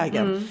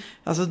känslolägen?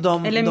 Alltså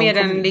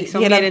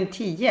mer än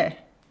 10.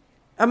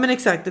 Ja, men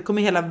exakt, det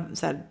kommer hela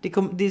så här,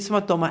 det är som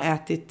att de har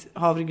ätit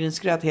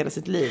havregrynsgröt hela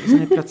sitt liv,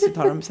 så plötsligt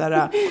har de så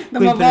här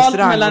gå in på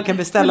restaurang och kan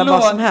beställa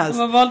vad som helst. De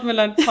har valt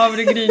mellan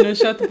havregryn och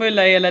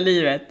köttbullar hela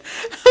livet.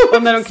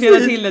 Och när de kryddar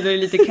till det, då är det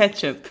lite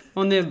ketchup.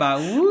 Och nu bara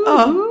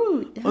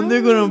och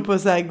nu går de på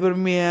så här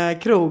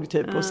gourmet-krog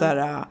typ och så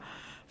här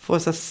få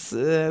så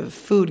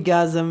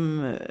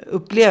foodgasm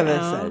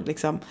upplevelser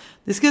liksom.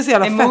 Det skulle se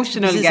jävla fett,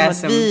 emotional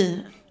gasm.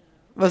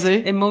 Vad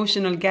säger du?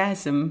 Emotional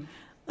gasm.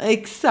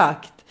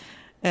 Exakt.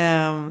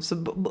 Så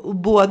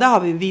båda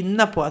har vi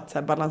vinna på att så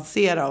här,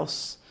 balansera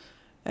oss,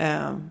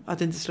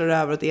 att inte slå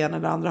över åt ena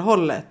eller andra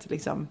hållet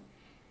liksom.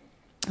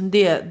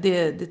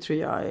 Det tror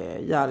jag är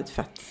jävligt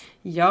fett.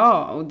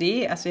 Ja, och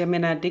det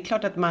är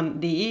klart att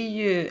det är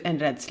ju en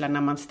rädsla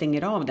när man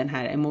stänger av den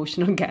här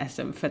emotional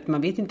gasm, för att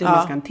man vet inte hur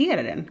man ska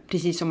hantera den.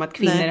 Precis som att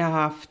kvinnor har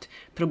haft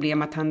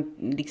problem att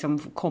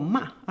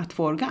att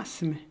få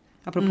orgasm.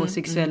 Apropå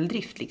sexuell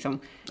drift liksom.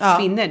 Ja.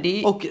 Kvinnor,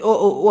 det är...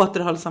 och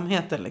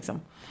återhållsamheten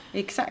liksom.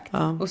 Exakt.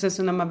 Ja. Och sen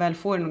så när man väl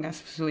får en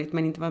orgasm så vet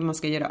man inte vad man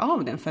ska göra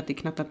av den, för att det är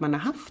knappt att man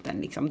har haft den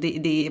liksom.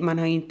 Man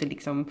har inte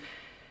liksom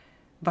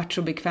varit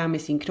så bekväm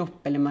med sin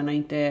kropp, eller man har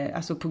inte,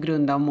 alltså på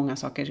grund av många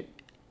saker.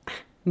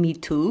 Me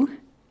too,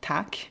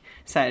 tack.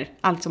 Så här,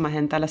 allt som har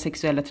hänt, alla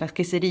sexuella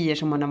trakasserier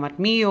som man har varit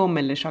med om,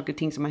 eller saker och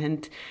ting som har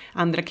hänt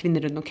andra kvinnor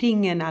runt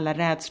omkring en, alla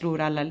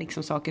rädslor, alla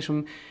liksom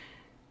saker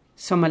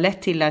som har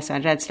lett till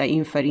en rädsla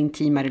inför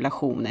intima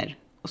relationer.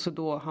 Och så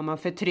då har man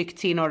förtryckt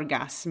sin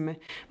orgasm.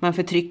 Man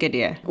förtrycker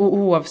det. Och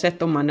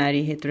oavsett om man är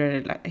i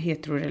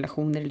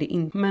heterorelationer eller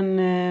inte.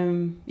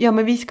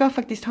 Men vi ska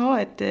faktiskt ha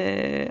ett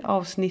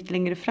avsnitt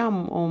längre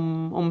fram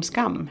om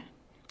skam.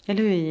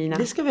 Eller hur, Gina?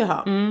 Det ska vi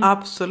ha,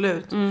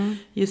 absolut.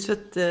 Just för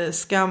att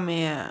skam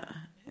är...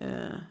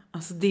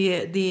 alltså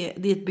det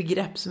är ett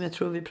begrepp som jag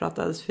tror vi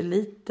pratar alldeles för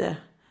lite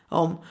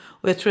om.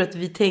 Och jag tror att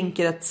vi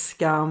tänker att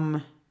skam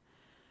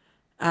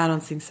är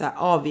någonting så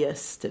här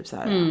obvious, typ så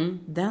här.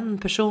 Den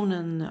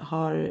personen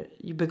har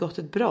ju begått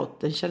ett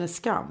brott, den känner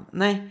skam.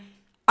 Nej,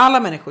 alla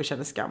människor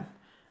känner skam.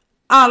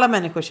 Alla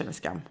människor känner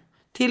skam.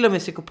 Till och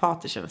med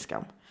psykopater känner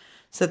skam.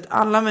 Så att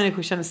alla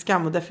människor känner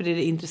skam, och därför är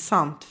det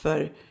intressant,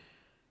 för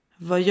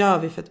vad gör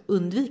vi för att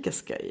undvika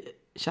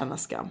känna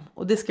skam?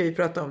 Och det ska vi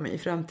prata om i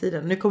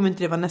framtiden. Nu kommer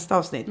inte det vara nästa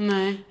avsnitt.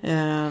 Nej.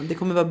 Det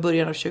kommer vara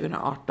början av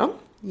 2018.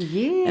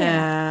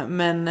 Yeah.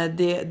 Men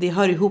det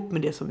hör ihop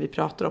med det som vi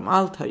pratar om.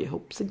 Allt hör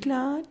ihop,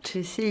 såklart.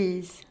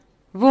 Precis.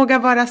 Våga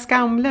vara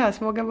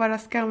skamlös. Våga vara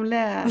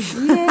skamlös.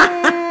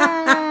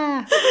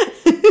 Yeah!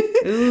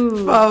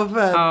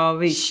 Ja,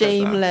 visst,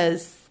 shameless.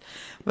 Alltså.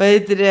 Vad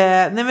heter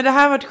det? Nej, men det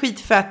här har varit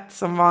skitfett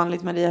som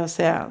vanligt, Maria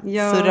José.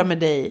 Ja. Surra med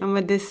dig. Ja,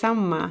 men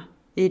detsamma.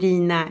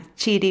 Irina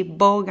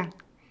Chiriboga.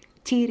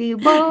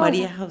 Chiriboga.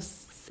 Maria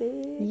José.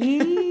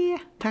 Yeah.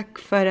 Tack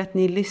för att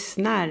ni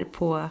lyssnar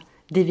på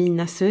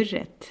Divina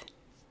surret.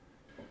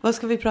 Vad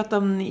ska vi prata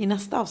om i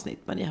nästa avsnitt,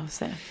 Maria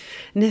José?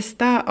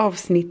 Nästa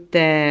avsnitt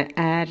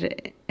är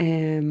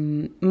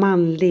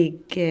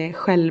manlig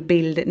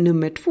självbild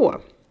nummer 2.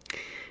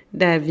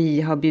 Där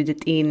vi har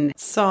bjudit in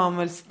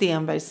Samuel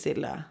Stenberg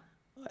Silla,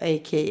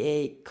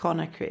 a.k.a.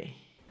 Conakry.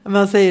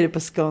 Man säger det på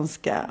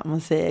skånska.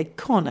 Man säger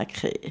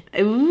Conakry.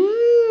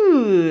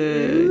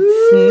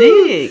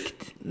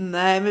 Snyggt!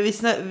 Nej, men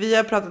vi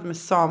har pratat med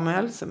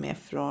Samuel som är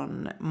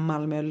från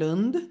Malmö och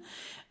Lund.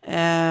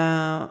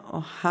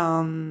 Och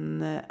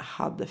han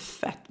hade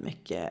fett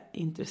mycket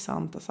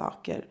intressanta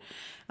saker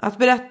att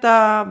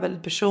berätta,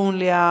 väldigt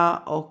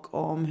personliga, och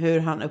om hur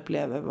han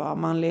upplever vad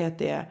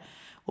manlighet är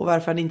och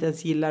varför han inte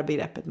ens gillar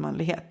begreppet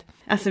manlighet.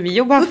 Alltså vi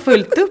jobbar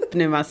fullt upp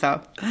nu alltså.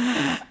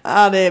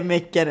 Ja, det är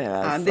mycket nu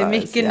alltså. Ja, det är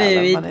mycket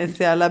nu. Man är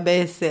så jävla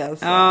busy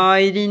alltså. Ja,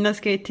 Irina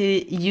ska ju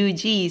till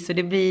UG, så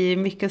det blir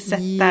mycket att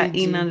sätta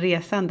innan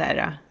resan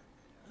där.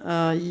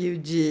 Ja,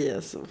 UG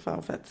alltså.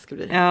 Fan fett det ska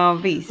bli. Ja,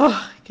 visst. Jag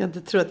kan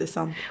inte tro att det är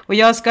sant. Och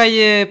jag ska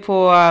ju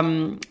på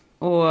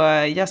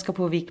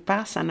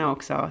Vikpassarna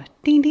också.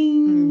 Ding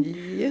ding.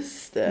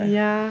 Just det.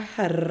 Ja.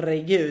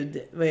 Herregud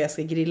vad jag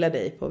ska grilla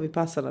dig på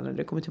Vikpassarna när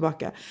du kommer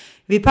tillbaka.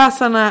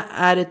 Vikpassarna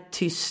är ett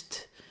tyst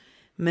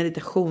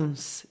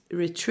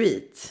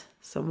meditationsretreat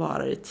som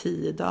varar i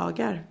 10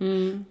 dagar.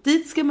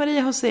 Dit ska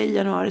Maria José i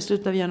januari,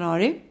 slutet av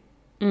januari.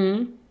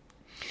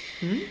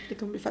 Det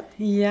kommer bli fett.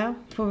 Ja,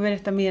 får vi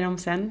berätta mer om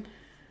sen.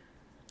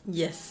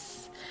 Yes.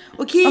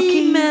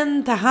 Okej,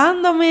 men ta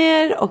hand om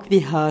er och vi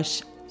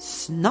hörs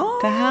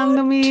snart. Ta hand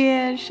om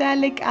er.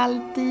 Kärlek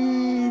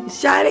alltid.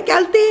 Kärlek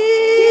alltid.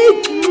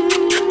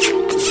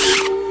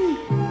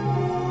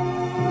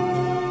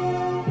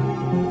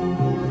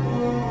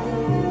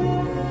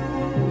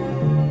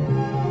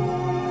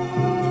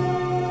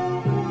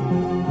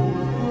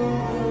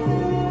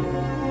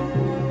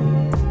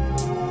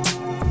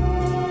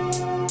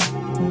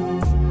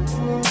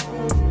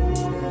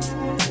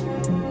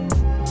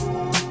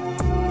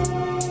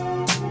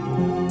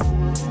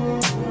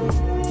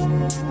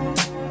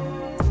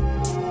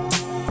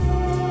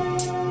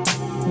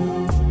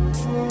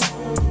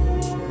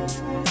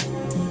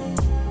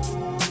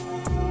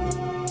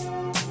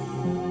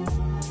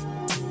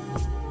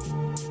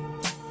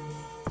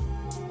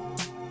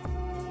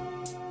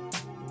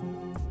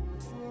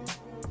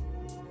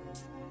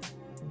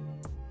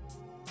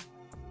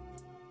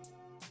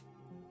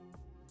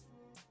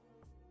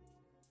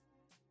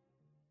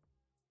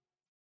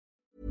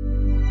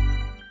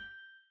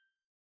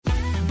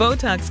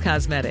 Botox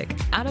Cosmetic,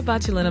 out of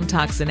botulinum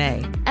toxin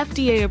A,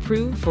 FDA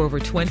approved for over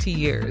 20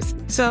 years.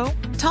 So,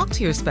 talk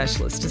to your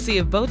specialist to see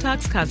if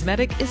Botox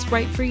Cosmetic is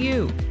right for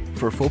you.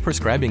 For full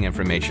prescribing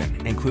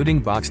information, including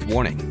boxed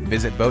warning,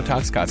 visit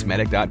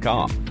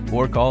BotoxCosmetic.com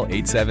or call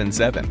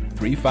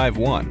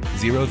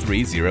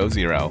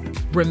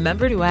 877-351-0300.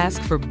 Remember to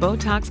ask for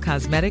Botox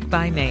Cosmetic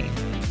by name.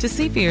 To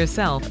see for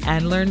yourself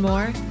and learn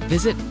more,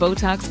 visit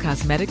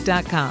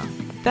BotoxCosmetic.com.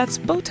 That's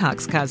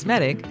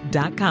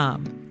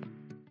BotoxCosmetic.com.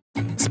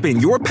 Spin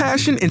your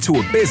passion into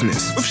a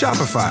business with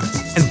Shopify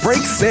and break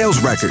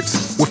sales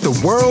records with the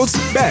world's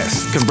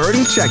best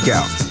converting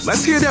checkout.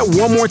 Let's hear that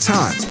one more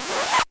time.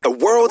 The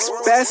world's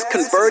best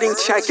converting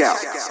checkout.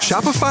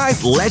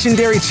 Shopify's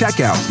legendary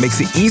checkout makes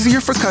it easier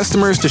for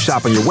customers to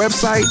shop on your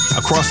website,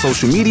 across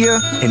social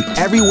media, and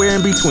everywhere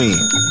in between.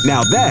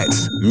 Now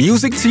that's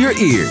music to your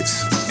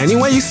ears. Any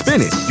way you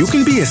spin it, you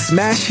can be a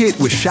smash hit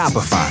with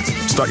Shopify.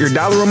 Start your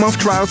 $1 a month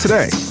trial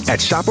today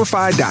at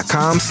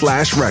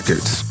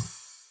shopify.com/records.